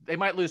lose. They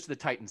might lose to the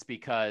Titans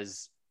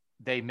because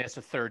they miss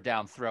a third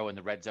down throw in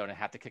the red zone and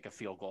have to kick a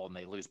field goal and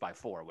they lose by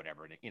 4 or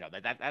whatever. You know,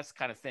 that's the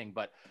kind of thing.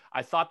 But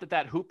I thought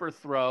that Hooper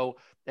throw,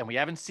 and we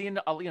haven't seen,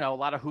 a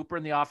lot of Hooper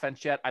in the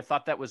offense yet. I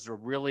thought that was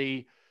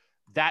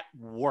that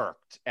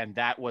worked. And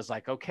that was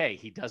like, okay,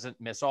 he doesn't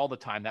miss all the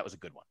time. That was a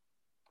good one.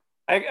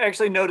 I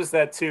actually noticed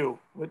that too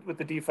with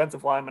the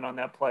defensive lineman on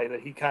that play, that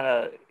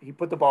he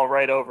put the ball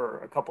right over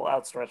a couple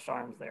outstretched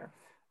arms there.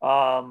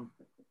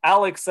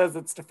 Alex says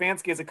that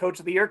Stefanski is a coach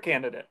of the year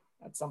candidate.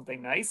 That's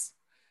something nice.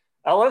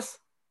 Ellis?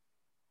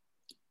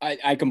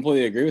 I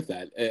completely agree with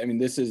that. I mean,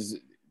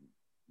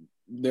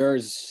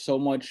 there's so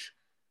much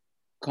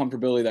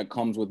comfortability that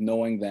comes with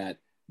knowing that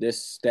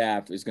this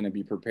staff is going to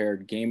be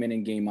prepared game in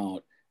and game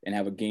out and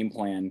have a game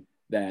plan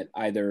that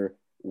either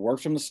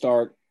works from the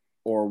start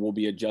or will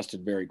be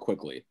adjusted very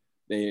quickly.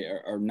 They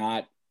are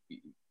not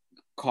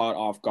caught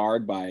off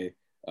guard by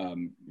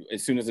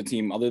as soon as a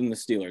team, other than the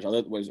Steelers,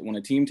 when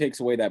a team takes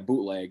away that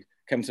bootleg,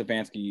 Kevin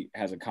Stefanski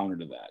has a counter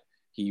to that.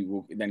 He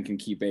will then can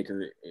keep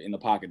Baker in the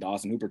pocket.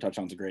 Dawson Hooper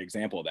touchdown's a great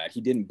example of that.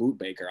 He didn't boot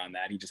Baker on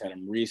that. He just had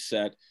him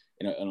reset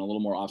in a little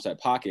more offset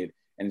pocket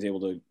and is able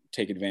to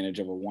take advantage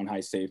of a one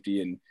high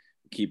safety and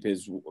keep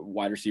his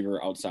wide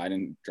receiver outside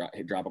and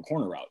drop a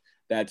corner route.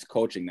 That's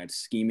coaching. That's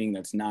scheming.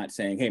 That's not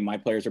saying, hey, my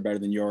players are better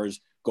than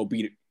yours. Go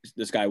beat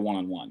this guy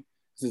one-on-one.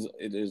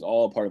 It is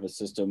all a part of a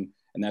system,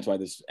 and that's why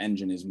this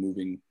engine is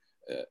moving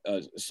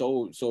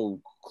so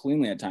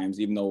cleanly at times,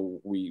 even though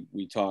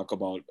we talk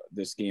about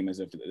this game as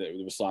if there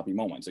was sloppy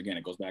moments. Again,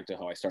 it goes back to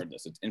how I started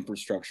this. It's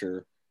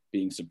infrastructure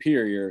being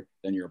superior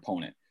than your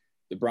opponent.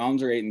 The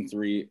Browns are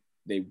 8-3.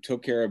 They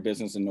took care of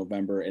business in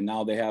November, and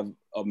now they have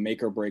a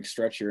make or break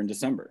stretch here in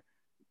December.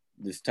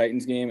 This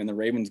Titans game and the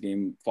Ravens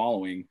game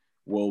following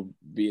will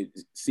be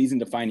season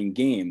defining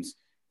games.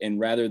 And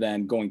rather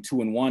than going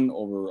 2-1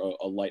 over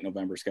a light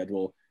November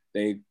schedule,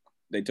 they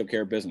took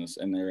care of business,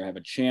 and they have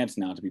a chance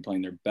now to be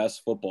playing their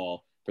best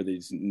football for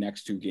these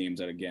next 2 games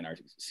that, again, are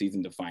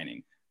season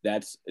defining.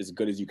 That's as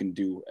good as you can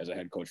do as a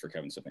head coach for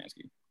Kevin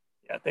Stefanski.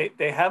 Yeah,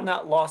 they have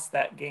not lost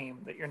that game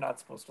that you're not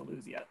supposed to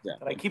lose yet. Yeah.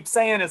 That I keep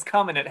saying is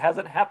coming. It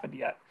hasn't happened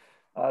yet.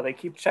 They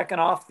keep checking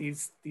off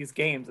these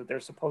games that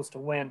they're supposed to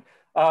win.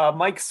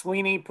 Mike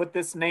Sweeney put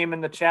this name in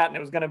the chat, and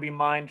it was going to be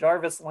mine.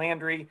 Jarvis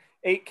Landry,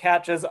 8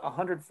 catches,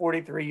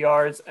 143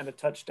 yards, and a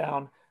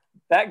touchdown.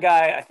 That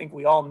guy, I think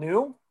we all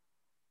knew,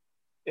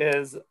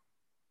 is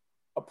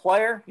a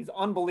player. He's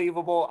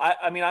unbelievable.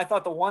 I mean, I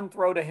thought the one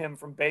throw to him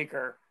from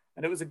Baker,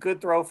 and it was a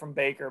good throw from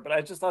Baker, but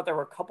I just thought there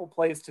were a couple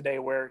plays today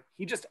where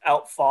he just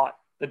outfought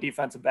the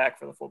defensive back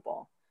for the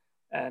football.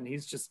 And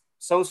he's just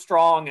so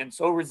strong and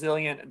so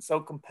resilient and so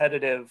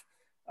competitive.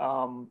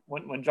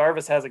 When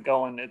Jarvis has it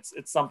going,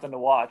 it's something to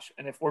watch.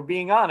 And if we're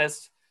being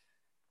honest,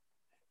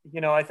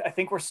 I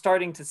think we're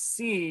starting to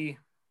see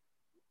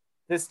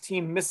this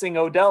team missing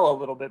Odell a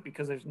little bit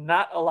because there's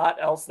not a lot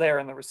else there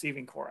in the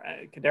receiving core.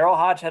 KhaDarel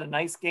Hodge had a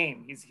nice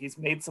game. He's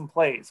made some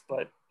plays,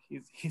 but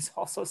he's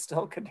also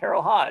still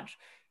KhaDarel Hodge.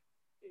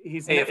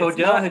 If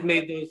Odell had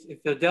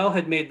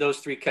made those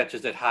 3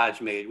 catches that Hodge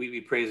made, we'd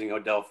be praising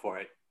Odell for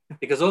it,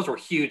 because those were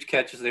huge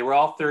catches. They were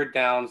all third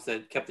downs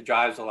that kept the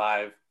drives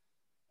alive.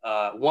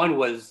 One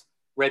was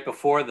right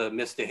before the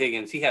miss to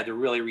Higgins. He had to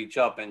really reach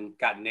up and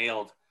got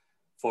nailed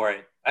for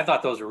it. I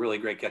thought those were really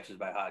great catches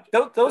by Hodge.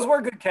 Those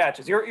were good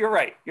catches. You're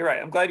right. You're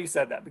right. I'm glad you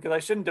said that, because I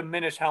shouldn't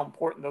diminish how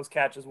important those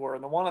catches were.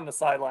 And the one on the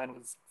sideline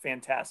was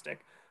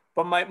fantastic.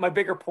 But my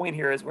bigger point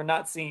here is we're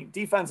not seeing –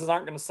 defenses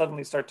aren't going to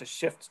suddenly start to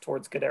shift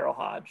towards KhaDarel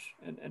Hodge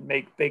and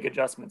make big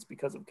adjustments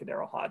because of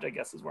KhaDarel Hodge, I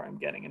guess is where I'm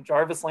getting. And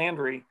Jarvis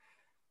Landry,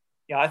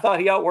 I thought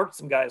he outworked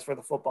some guys for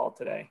the football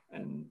today.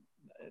 And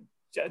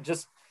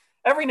just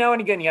every now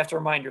and again, you have to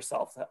remind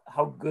yourself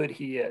how good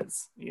he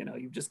is.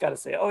 You've just got to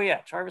say, oh,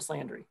 yeah, Jarvis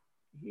Landry.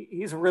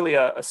 He's really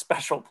a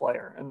special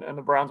player, and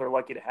the Browns are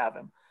lucky to have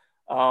him.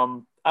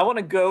 I want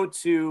to go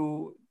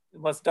to –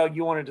 unless, Doug,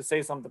 you wanted to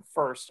say something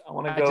first. I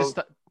want to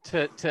go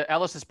 – To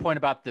Ellis's point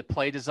about the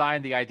play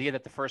design, the idea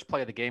that the first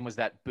play of the game was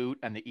that boot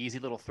and the easy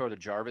little throw to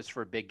Jarvis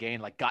for a big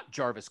gain, got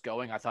Jarvis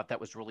going. I thought that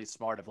was really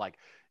smart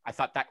I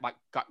thought that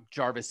got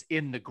Jarvis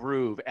in the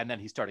groove, and then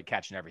he started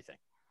catching everything.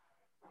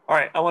 All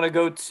right. I want to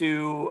go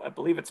to, I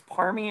believe it's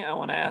Parmy. I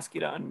want to ask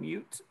you to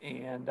unmute,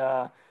 and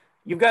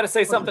you've got to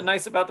say something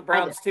nice about the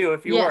Browns too,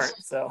 if you weren't.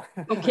 So,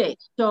 okay.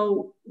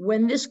 So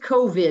when this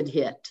COVID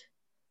hit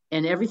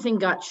and everything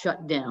got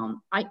shut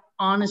down, I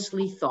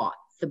honestly thought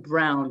the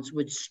Browns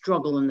would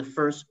struggle in the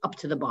first up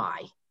to the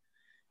bye.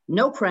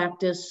 No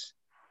practice,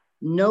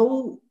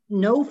 no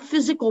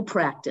physical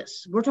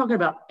practice. We're talking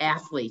about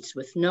athletes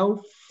with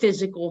no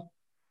physical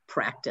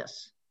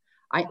practice.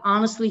 I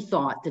honestly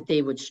thought that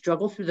they would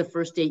struggle through the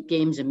first 8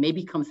 games and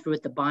maybe come through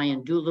at the bye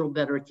and do a little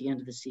better at the end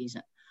of the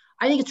season.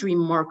 I think it's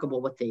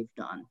remarkable what they've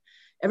done.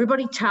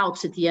 Everybody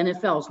touts that the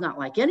NFL is not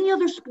like any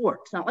other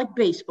sport. It's not like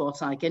baseball.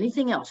 It's not like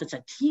anything else. It's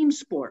a team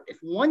sport. If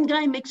one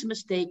guy makes a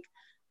mistake,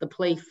 the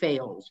play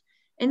fails.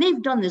 And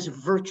they've done this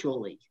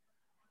virtually.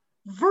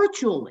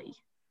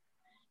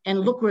 And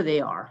look where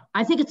they are.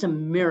 I think it's a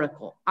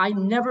miracle. I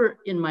never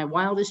in my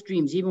wildest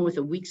dreams, even with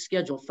a weak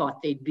schedule,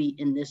 thought they'd be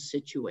in this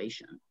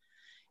situation.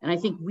 And I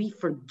think we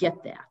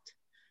forget that.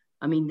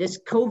 I mean, this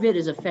COVID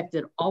has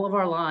affected all of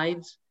our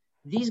lives.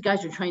 These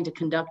guys are trying to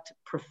conduct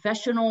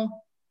professional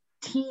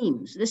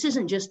teams. This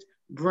isn't just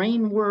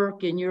brain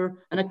work and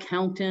you're an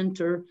accountant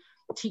or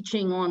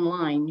teaching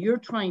online. You're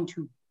trying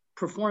to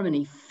perform in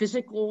a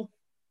physical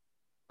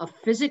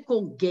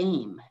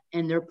game,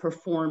 and they're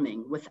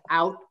performing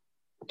without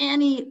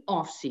any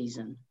off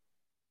season.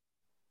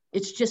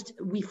 It's just,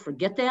 we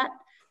forget that.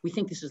 We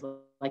think this is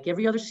like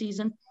every other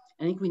season.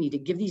 I think we need to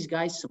give these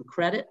guys some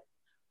credit.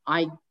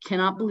 I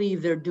cannot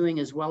believe they're doing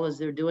as well as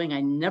they're doing.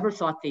 I never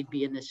thought they'd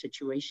be in this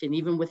situation,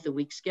 even with the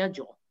weak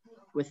schedule,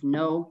 with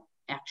no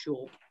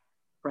actual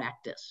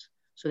practice.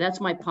 So that's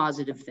my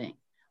positive thing.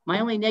 My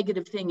only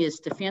negative thing is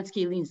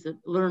Stefanski needs to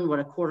learn what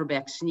a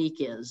quarterback sneak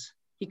is.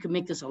 He could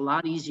make this a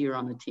lot easier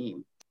on the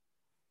team.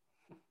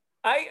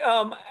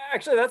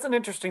 Actually, that's an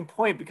interesting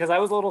point, because I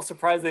was a little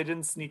surprised they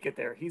didn't sneak it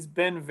there. He's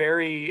been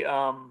very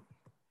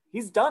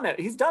he's done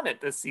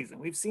it this season.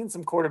 We've seen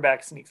some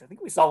quarterback sneaks. I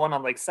think we saw one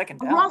on like second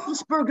down.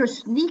 Roethlisberger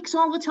sneaks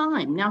all the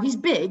time. Now he's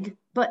big,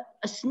 but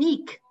a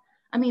sneak.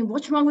 I mean,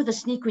 what's wrong with a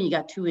sneak when you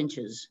got 2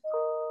 inches?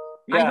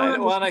 Yeah,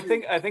 well, and I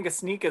think a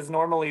sneak is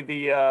normally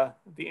the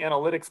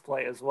analytics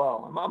play as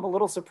well. I'm a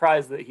little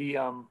surprised that he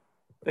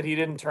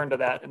didn't turn to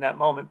that in that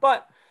moment.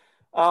 But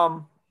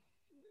I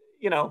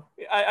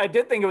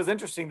did think it was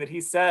interesting that he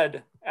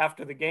said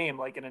after the game,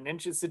 like, in an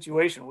inches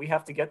situation, we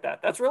have to get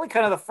that. That's really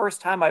kind of the first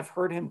time I've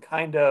heard him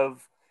kind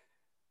of.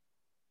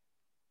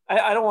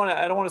 I don't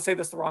want to say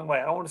this the wrong way.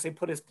 I don't want to say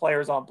put his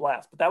players on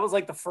blast, but that was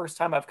like the first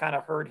time I've kind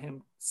of heard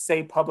him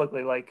say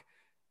publicly, like,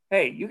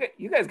 "Hey,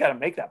 you guys got to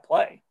make that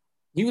play."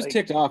 He was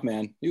ticked off,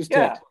 man. He was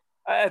ticked.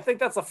 I think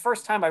that's the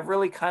first time I've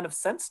really kind of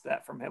sensed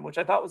that from him, which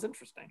I thought was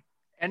interesting.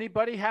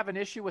 Anybody have an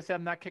issue with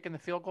them not kicking the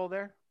field goal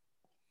there?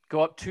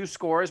 Go up 2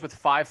 scores with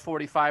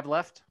 5:45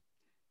 left?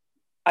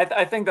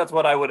 I think that's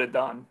what I would have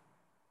done.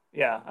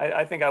 Yeah,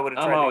 I think I would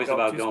have tried. I'm always to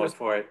go about going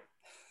for it.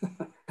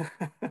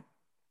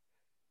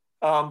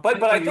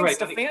 But I think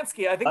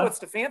Stefanski, what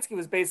Stefanski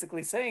was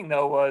basically saying,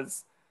 though,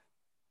 was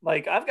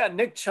like, I've got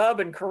Nick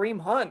Chubb and Kareem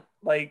Hunt.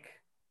 Like,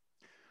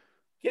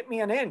 get me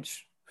an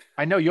inch.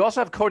 I know. You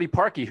also have Cody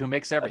Parkey, who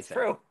makes everything.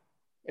 That's true.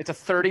 It's a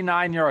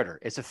 39-yarder.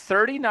 It's a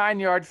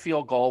 39-yard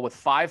field goal with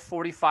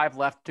 5:45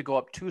 left to go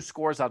up 2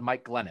 scores on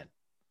Mike Glennon.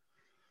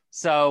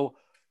 So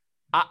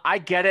I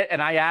get it.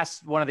 And I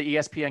asked one of the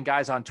ESPN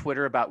guys on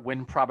Twitter about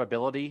win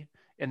probability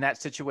in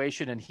that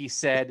situation. And he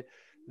said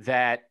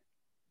that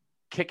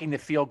kicking the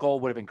field goal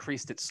would have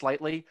increased it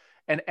slightly.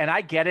 And I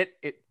get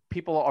it.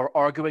 People are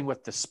arguing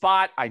with the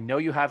spot. I know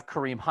you have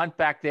Kareem Hunt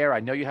back there. I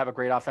know you have a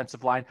great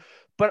offensive line.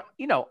 But,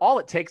 all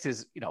it takes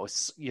is,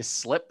 you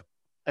slip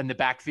in the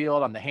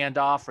backfield on the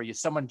handoff, or you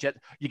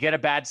get a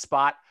bad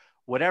spot,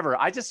 whatever.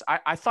 I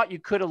thought you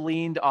could have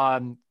leaned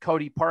on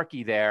Cody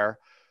Parkey there.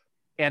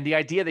 And the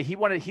idea that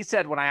he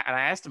said, when I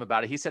asked him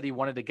about it, he said he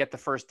wanted to get the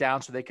first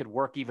down so they could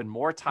work even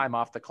more time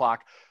off the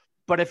clock.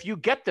 But if you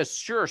get the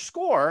sure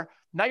score,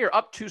 now you're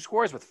up 2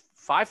 scores with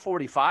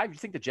 5:45. You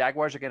think the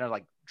Jaguars are going to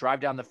like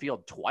drive down the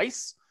field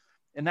twice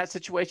in that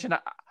situation?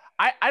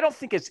 I don't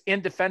think it's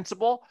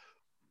indefensible.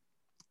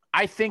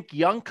 I think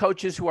young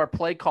coaches who are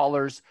play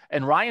callers,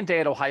 and Ryan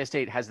Day at Ohio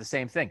State has the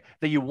same thing,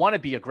 that you want to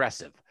be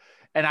aggressive.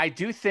 And I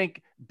do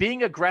think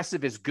being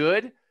aggressive is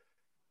good.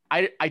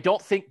 I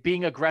don't think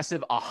being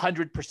aggressive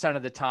 100%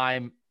 of the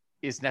time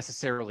is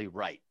necessarily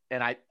right.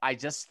 And I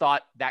just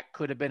thought that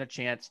could have been a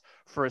chance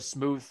for a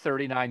smooth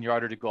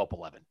 39-yarder to go up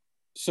 11.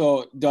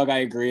 So, Doug, I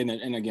agree.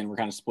 And again, we're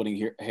kind of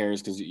splitting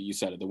hairs because you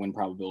said it. The win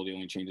probability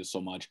only changes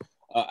so much.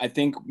 I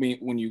think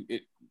when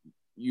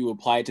you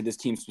apply it to this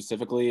team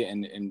specifically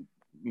and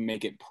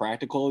make it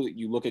practical,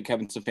 you look at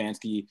Kevin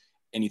Stefanski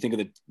and you think of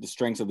the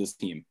strengths of this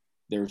team.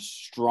 They're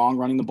strong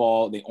running the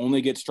ball. They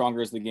only get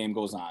stronger as the game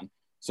goes on.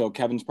 So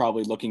Kevin's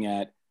probably looking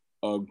at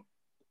a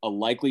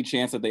likely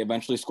chance that they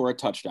eventually score a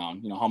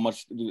touchdown.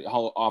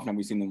 How often have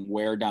we seen them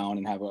wear down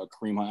and have a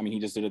Kareem Hunt? I mean, he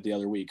just did it the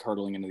other week,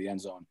 hurtling into the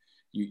end zone.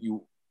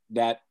 You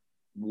that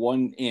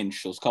 1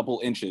 inch, those couple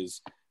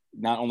inches,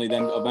 not only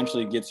then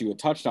eventually gets you a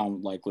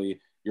touchdown likely,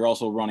 you're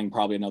also running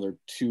probably another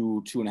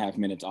 2.5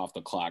 minutes off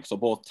the clock. So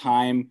both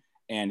time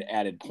and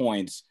added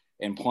points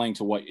and playing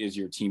to what is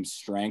your team's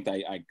strength.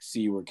 I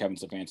see where Kevin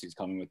Stefanski is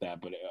coming with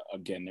that. But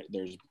again,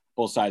 there's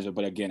both sides of it.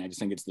 But again, I just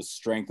think it's the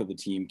strength of the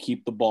team.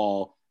 Keep the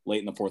ball late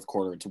in the fourth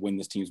quarter to win.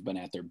 This team's been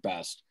at their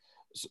best.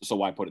 So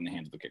why put it in the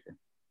hands of the kicker?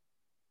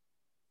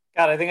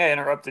 God, I think I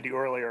interrupted you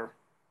earlier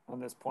on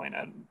this point.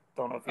 I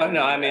don't know if you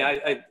no, I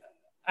mean,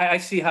 I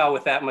see how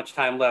with that much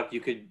time left,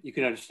 you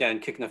can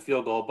understand kicking a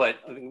field goal. But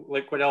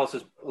like what Ellis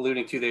is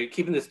alluding to there,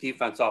 keeping this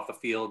defense off the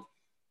field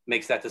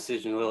makes that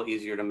decision a little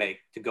easier to make,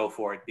 to go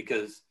for it.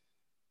 Because,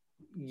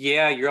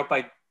 yeah, you're up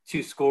by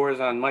 2 scores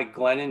on Mike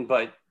Glennon,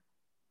 but,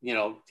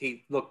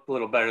 he looked a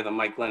little better than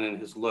Mike Glennon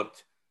has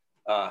looked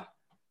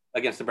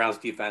against the Browns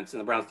defense.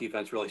 And the Browns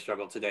defense really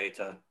struggled today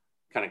to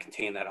kind of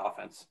contain that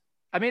offense.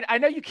 I mean, I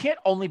know you can't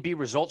only be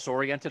results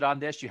oriented on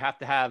this. You have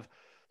to have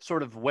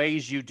sort of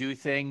ways you do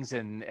things.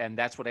 And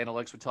that's what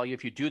analytics would tell you.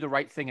 If you do the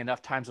right thing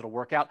enough times, it'll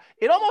work out.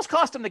 It almost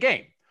cost them the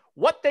game.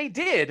 What they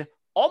did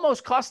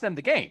almost cost them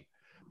the game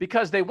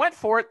because they went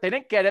for it. They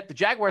didn't get it. The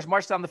Jaguars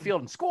marched down the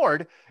field and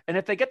scored. And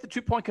if they get the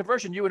 2-point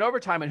conversion, you in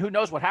overtime, and who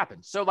knows what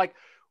happens. So like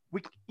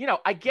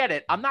I get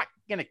it. I'm not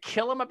going to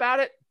kill them about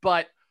it,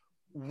 but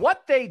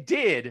what they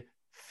did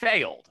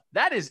failed.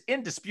 That is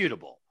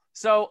indisputable.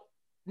 So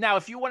now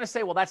if you want to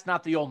say, well, that's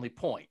not the only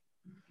point,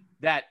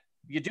 that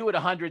you do it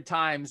 100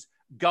 times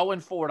going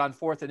forward on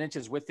 4th and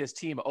inches with this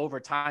team over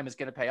time is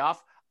going to pay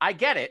off. I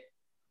get it.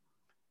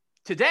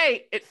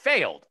 Today, it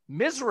failed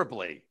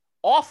miserably,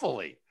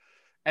 awfully.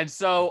 And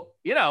so,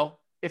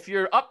 if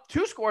you're up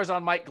 2 scores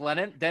on Mike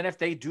Glennon, then if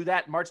they do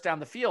that march down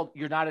the field,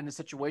 you're not in a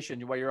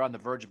situation where you're on the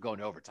verge of going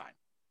to overtime.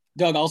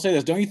 Doug, I'll say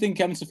this. Don't you think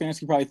Kevin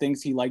Stefanski probably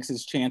thinks he likes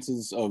his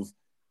chances of,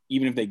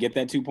 even if they get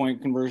that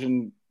 2-point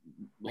conversion,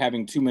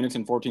 having 2 minutes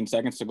and 14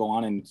 seconds to go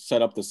on and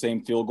set up the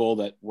same field goal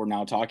that we're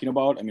now talking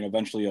about? I mean,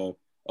 eventually a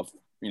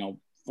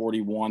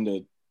 41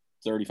 to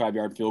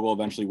 35-yard field goal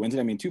eventually wins it.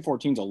 I mean,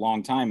 2:14 is a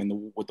long time,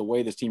 and with the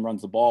way this team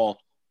runs the ball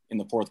in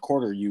the fourth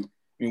quarter, you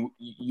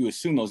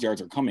assume those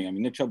yards are coming. I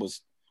mean, Nick Chubb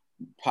was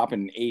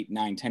popping 8,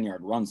 9,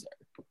 10-yard runs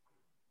there.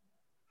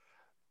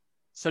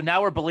 So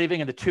now we're believing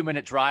in the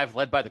 2-minute drive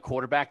led by the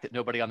quarterback that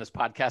nobody on this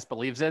podcast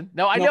believes in.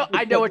 No, I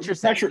know what you're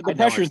saying. The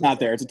pressure's not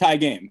there. It's a tie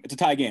game.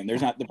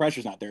 The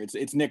pressure's not there.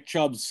 It's Nick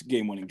Chubb's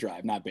game-winning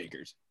drive, not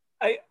Baker's.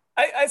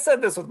 I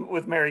said this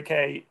with Mary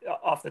Kay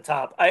off the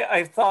top.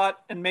 I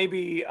thought, and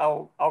maybe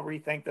I'll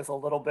rethink this a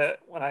little bit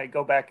when I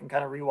go back and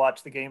kind of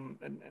rewatch the game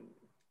and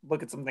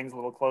look at some things a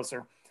little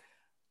closer.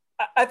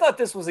 I thought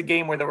this was a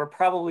game where there were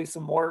probably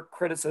some more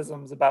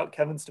criticisms about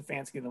Kevin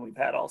Stefanski than we've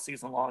had all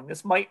season long.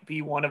 This might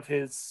be one of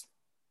his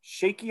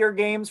shakier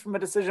games from a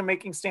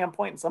decision-making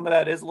standpoint, and some of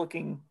that is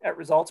looking at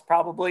results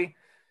probably.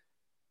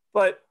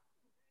 But,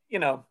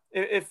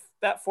 if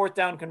that 4th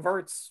down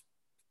converts,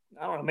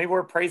 I don't know, maybe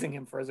we're praising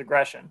him for his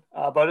aggression.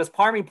 But as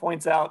Parmy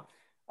points out,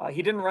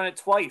 he didn't run it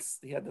twice.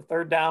 He had the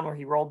 3rd down where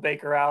he rolled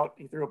Baker out.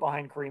 He threw it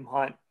behind Kareem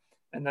Hunt,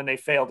 and then they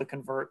failed to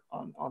convert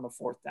on the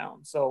 4th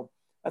down. So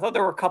I thought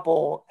there were a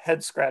couple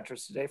head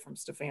scratchers today from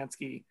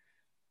Stefanski.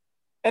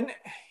 And,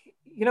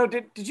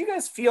 did you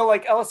guys feel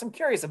like, Ellis, I'm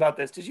curious about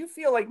this. Did you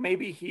feel like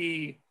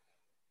maybe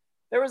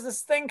there was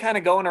this thing kind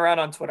of going around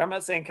on Twitter. I'm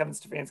not saying Kevin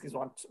Stefanski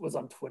was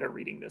on Twitter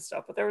reading this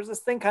stuff, but there was this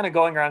thing kind of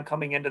going around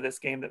coming into this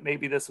game that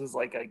maybe this was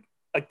like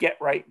a get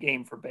right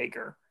game for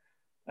Baker.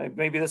 Like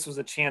maybe this was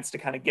a chance to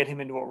kind of get him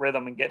into a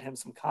rhythm and get him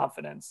some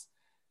confidence.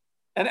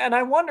 And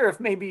I wonder if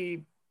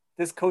maybe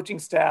this coaching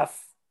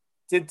staff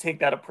did take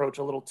that approach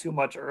a little too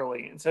much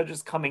early, instead of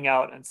just coming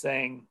out and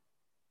saying,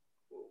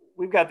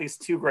 we've got these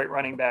 2 great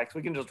running backs.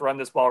 We can just run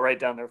this ball right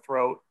down their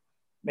throat,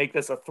 make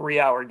this a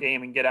 3-hour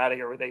game and get out of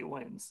here with 8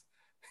 wins.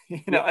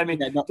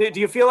 Do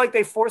you feel like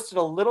they forced it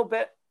a little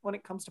bit when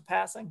it comes to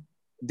passing?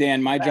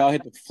 Dan, my jaw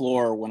hit the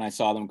floor when I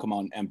saw them come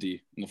out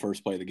empty in the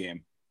first play of the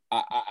game.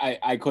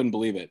 I couldn't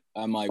believe it.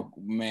 I'm like,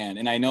 man.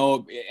 And I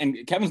know, and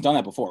Kevin's done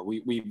that before.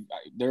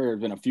 There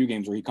have been a few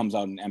games where he comes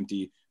out and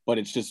empty, but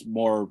it's just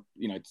more,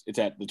 it's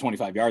at the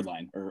 25-yard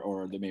line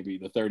or maybe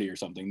the 30 or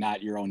something,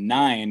 not your own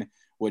 9,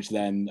 which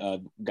then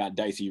got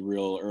dicey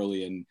real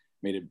early and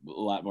made it a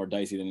lot more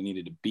dicey than it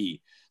needed to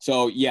be.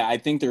 So, yeah, I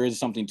think there is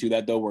something to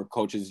that, though, where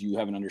coaches, you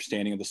have an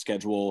understanding of the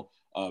schedule,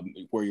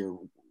 where your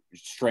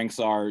strengths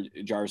are.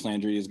 Jarvis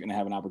Landry is going to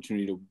have an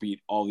opportunity to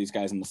beat all these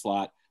guys in the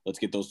slot. Let's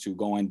get those 2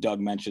 going. Doug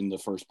mentioned the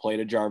first play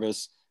to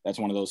Jarvis. That's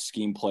one of those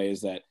scheme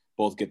plays that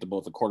both get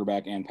both the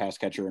quarterback and pass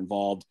catcher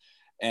involved.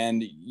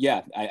 And,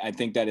 yeah, I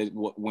think that is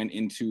what went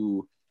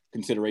into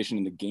consideration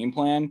in the game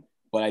plan,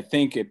 but I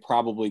think it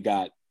probably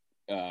got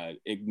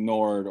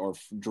ignored or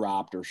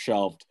dropped or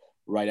shelved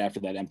right after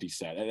that empty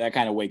set. That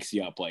kind of wakes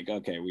you up like,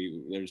 okay,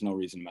 there's no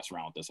reason to mess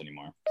around with this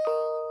anymore.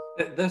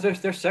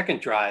 Their second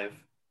drive,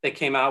 they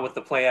came out with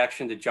the play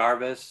action to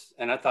Jarvis,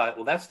 and I thought,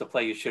 well, that's the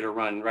play you should have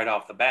run right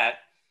off the bat.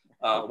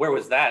 Where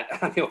was that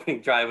on the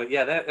opening drive? But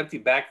yeah, that empty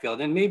backfield,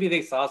 and maybe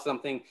they saw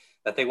something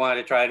that they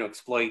wanted to try to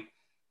exploit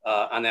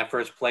on that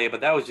first play,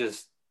 but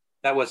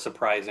that was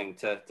surprising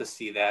to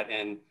see that.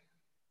 And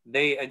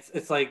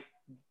it's like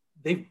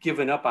they've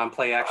given up on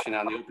play action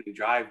on the opening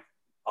drive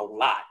a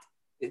lot.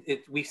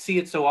 We see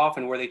it so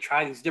often where they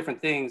try these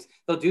different things.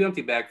 They'll do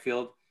empty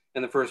backfield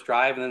in the first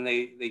drive, and then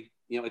they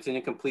it's an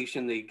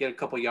incompletion. They get a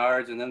couple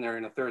yards, and then they're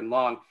in a 3rd and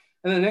long.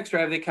 And then the next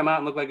drive, they come out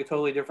and look like a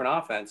totally different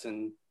offense.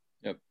 And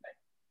yep.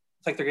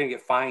 It's like they're going to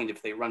get fined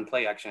if they run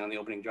play action on the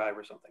opening drive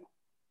or something.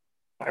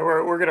 All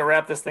right, we're going to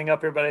wrap this thing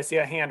up here, but I see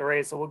a hand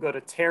raised, so we'll go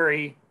to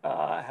Terry.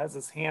 Has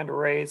his hand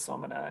raised, so I'm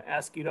going to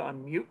ask you to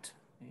unmute.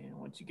 And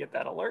once you get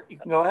that alert, you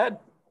can go ahead.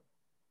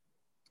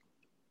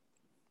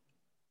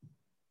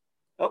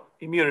 Oh,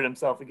 he muted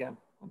himself again.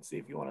 Let's see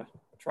if you want to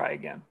try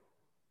again.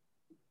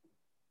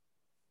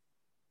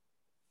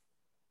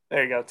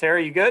 There you go.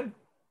 Terry, you good?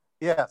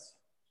 Yes.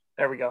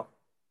 There we go.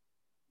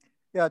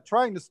 Yeah,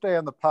 trying to stay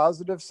on the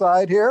positive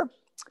side here.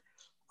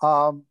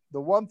 The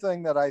one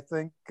thing that I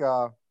think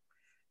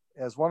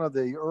as one of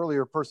the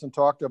earlier person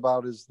talked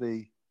about, is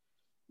the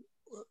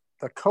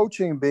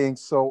coaching being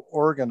so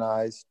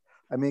organized.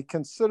 I mean,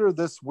 consider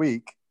this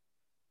week,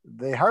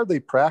 they hardly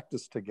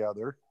practiced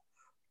together.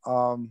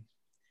 And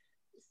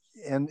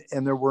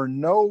there were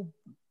no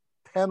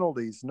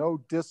penalties,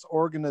 no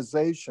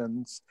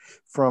disorganizations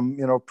from,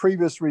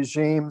 previous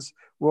regimes.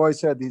 We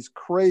always had these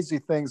crazy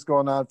things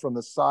going on from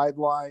the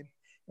sideline,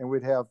 and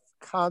we'd have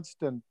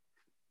constant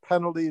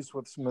penalties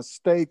with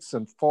mistakes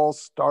and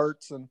false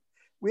starts. And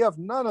we have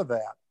none of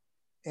that.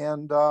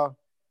 And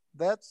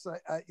that's,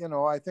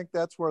 I think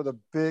that's where the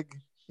big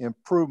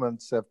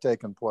improvements have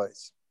taken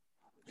place.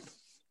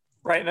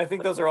 Right. And I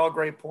think those are all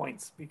great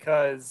points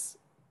because,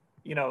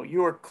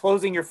 you were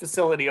closing your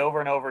facility over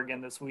and over again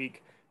this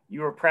week.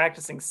 You were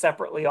practicing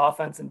separately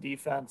offense and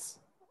defense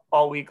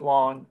all week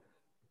long.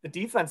 The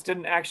defense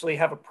didn't actually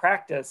have a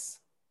practice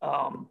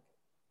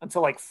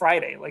until like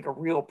Friday, like a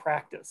real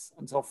practice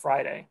until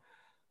Friday.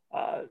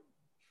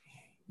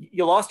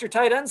 You lost your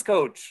tight ends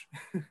coach.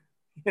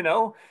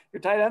 Your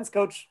tight ends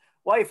coach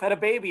wife had a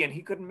baby and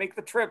he couldn't make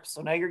the trip.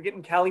 So now you're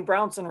getting Callie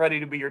Brownson ready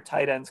to be your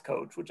tight ends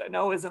coach, which I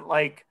know isn't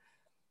like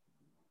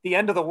the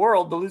end of the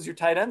world to lose your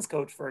tight ends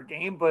coach for a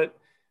game, but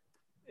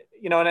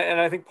and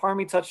I think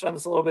Parmy touched on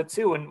this a little bit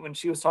too when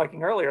she was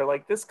talking earlier.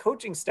 Like, this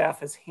coaching staff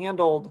has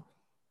handled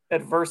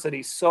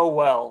adversity so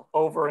well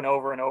over and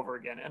over and over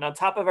again. And on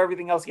top of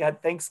everything else, you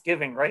had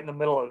Thanksgiving right in the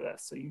middle of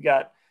this. So you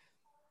got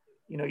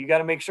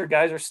to make sure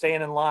guys are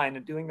staying in line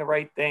and doing the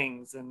right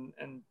things and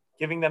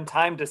giving them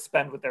time to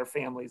spend with their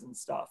families and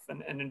stuff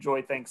and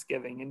enjoy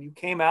Thanksgiving. And you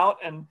came out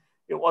and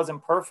it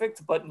wasn't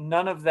perfect, but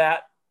none of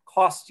that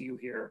cost you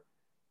here.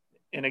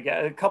 And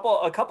again, a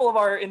couple of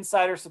our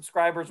insider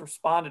subscribers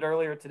responded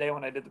earlier today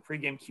when I did the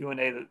pregame Q&A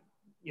that,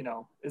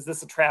 is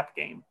this a trap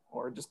game,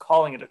 or just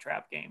calling it a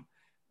trap game?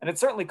 And it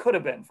certainly could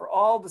have been, for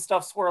all the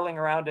stuff swirling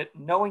around it,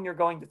 knowing you're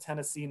going to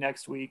Tennessee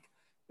next week.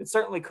 It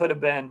certainly could have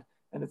been,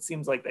 and it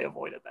seems like they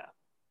avoided that.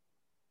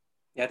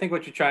 Yeah, I think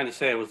what you're trying to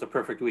say was the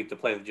perfect week to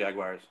play the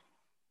Jaguars.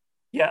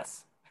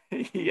 Yes.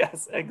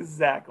 Yes,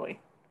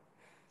 exactly.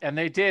 And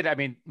they did. I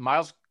mean,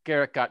 Myles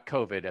Garrett got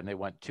COVID and they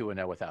went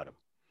 2-0 without him,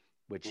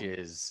 which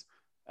is,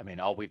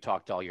 all we've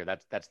talked all year.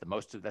 That's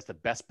the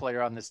best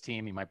player on this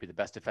team. He might be the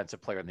best defensive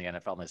player in the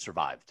NFL, and they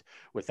survived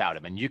without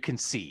him. And you can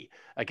see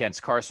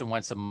against Carson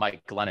Wentz and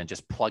Mike Glennon,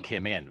 just plug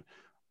him in.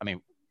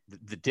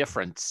 The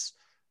difference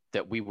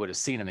that we would have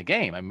seen in the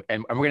game.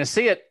 And we're going to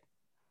see it.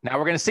 Now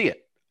we're going to see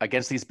it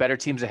against these better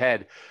teams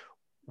ahead.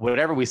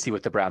 Whatever we see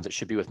with the Browns, it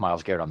should be with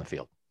Myles Garrett on the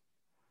field.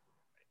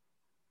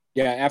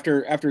 Yeah,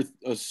 after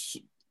a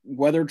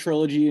weather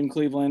trilogy in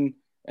Cleveland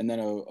and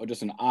then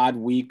just an odd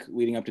week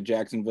leading up to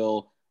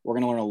Jacksonville, we're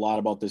going to learn a lot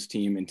about this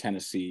team in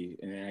Tennessee,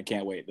 and I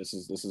can't wait. This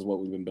is what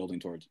we've been building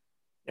towards.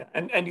 Yeah,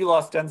 and you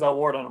lost Denzel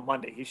Ward on a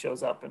Monday. He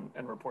shows up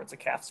and reports a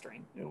calf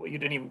strain. You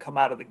didn't even come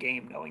out of the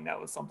game knowing that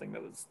was something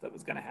that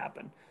was going to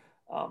happen.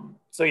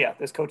 So yeah,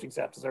 this coaching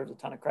staff deserves a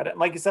ton of credit. And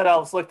like you said,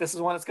 Alex, look, this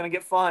is when it's going to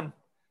get fun.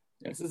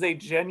 Yeah. This is a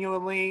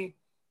genuinely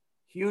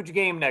huge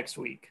game next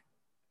week.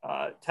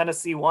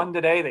 Tennessee won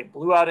today. They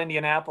blew out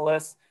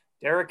Indianapolis.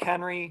 Derrick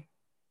Henry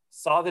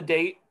saw the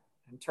date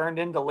and turned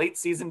into late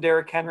season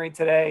Derrick Henry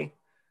today.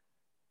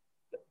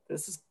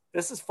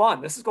 This is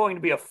fun. This is going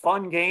to be a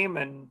fun game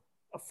and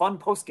a fun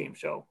post-game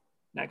show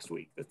next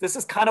week. This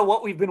is kind of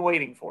what we've been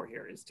waiting for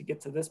here, is to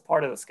get to this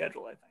part of the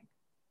schedule, I think.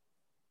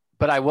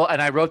 But I will, and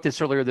I wrote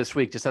this earlier this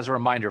week, just as a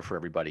reminder for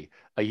everybody.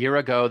 A year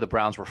ago, the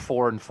Browns were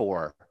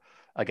 4-4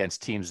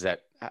 against teams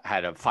that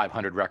had a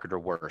 500 record or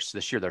worse.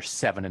 This year, they're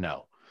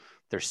 7-0.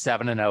 They're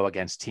 7-0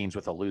 against teams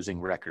with a losing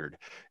record.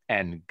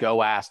 And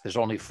go ask, there's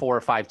only 4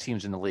 or 5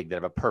 teams in the league that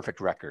have a perfect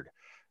record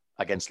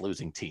against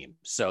losing teams.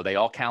 So they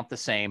all count the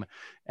same.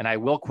 And I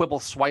will quibble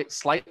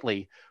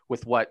slightly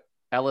with what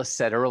Ellis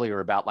said earlier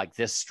about, like,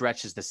 this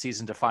stretch is the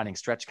season defining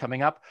stretch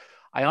coming up.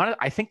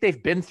 I think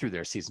they've been through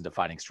their season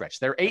defining stretch.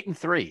 They're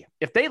 8-3.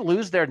 If they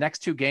lose their next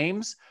 2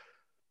 games,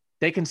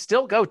 they can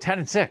still go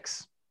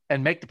 10-6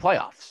 and make the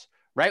playoffs,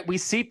 right? We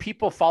see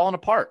people falling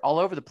apart all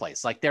over the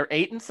place. Like, they're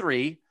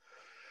 8-3.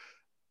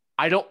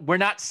 We're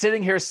not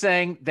sitting here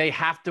saying they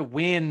have to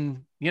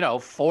win,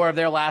 4 of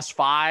their last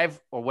 5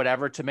 or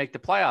whatever to make the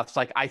playoffs.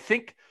 Like, I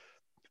think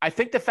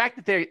the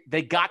fact that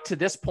they got to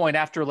this point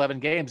after 11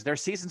 games, their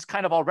season's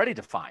kind of already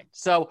defined.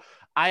 So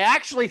I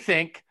actually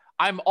think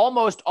I'm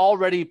almost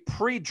already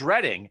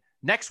pre-dreading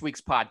next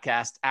week's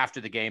podcast after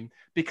the game,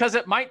 because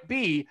it might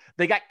be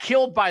they got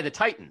killed by the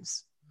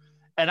Titans.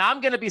 And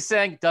I'm going to be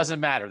saying, doesn't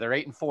matter. They're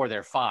 8-4.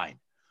 They're fine.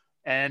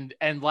 And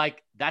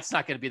like, that's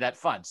not going to be that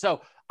fun.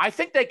 So I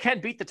think they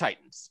can beat the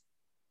Titans.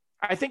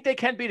 I think they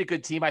can beat a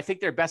good team. I think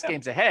their best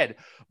game's ahead.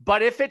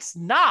 But if it's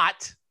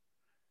not,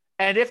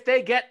 and if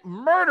they get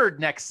murdered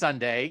next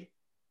Sunday,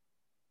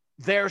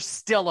 they're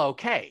still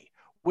okay,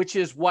 which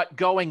is what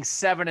going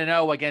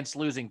 7-0 against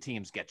losing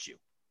teams gets you.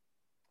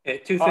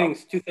 Two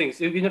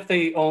things. Even if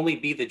they only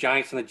beat the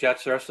Giants and the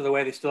Jets the rest of the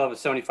way, they still have a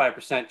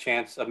 75%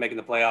 chance of making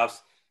the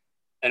playoffs.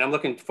 And I'm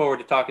looking forward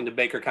to talking to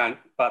Baker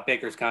about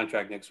Baker's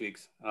contract next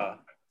week's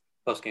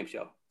post-game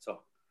show. So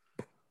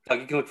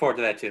you can look forward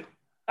to that too.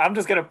 I'm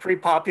just going to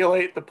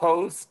pre-populate the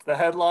post, the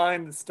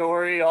headline, the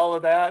story, all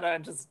of that.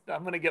 I'm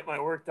going to get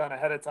my work done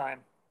ahead of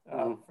time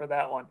for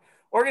that one.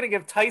 We're going to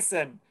give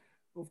Tyson,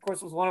 who of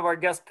course was one of our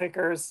guest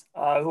pickers,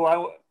 who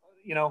I,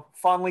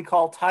 fondly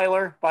call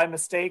Tyler by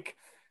mistake.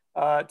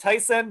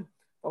 Tyson,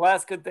 the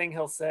last good thing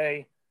he'll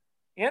say,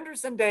 Andrew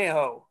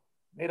Sendejo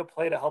made a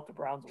play to help the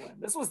Browns win.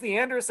 This was the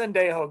Andrew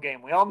Sendejo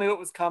game. We all knew it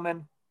was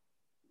coming.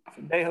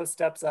 Sendejo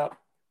steps up.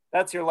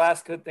 That's your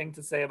last good thing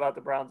to say about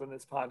the Browns on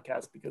this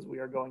podcast, because we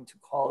are going to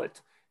call it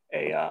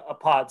a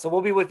pod. So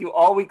we'll be with you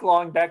all week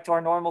long, back to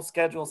our normal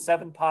schedule,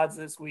 7 pods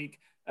this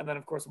week. And then,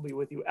 of course, we'll be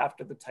with you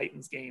after the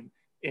Titans game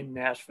in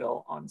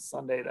Nashville on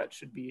Sunday. That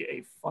should be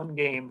a fun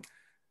game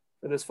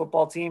for this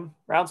football team.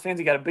 Browns fans,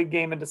 you got a big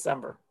game in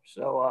December.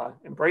 So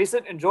embrace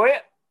it, enjoy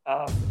it.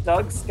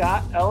 Doug,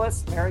 Scott,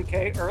 Ellis, Mary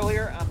Kay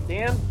earlier. I'm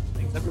Dan.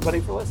 Thanks,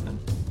 everybody, for listening.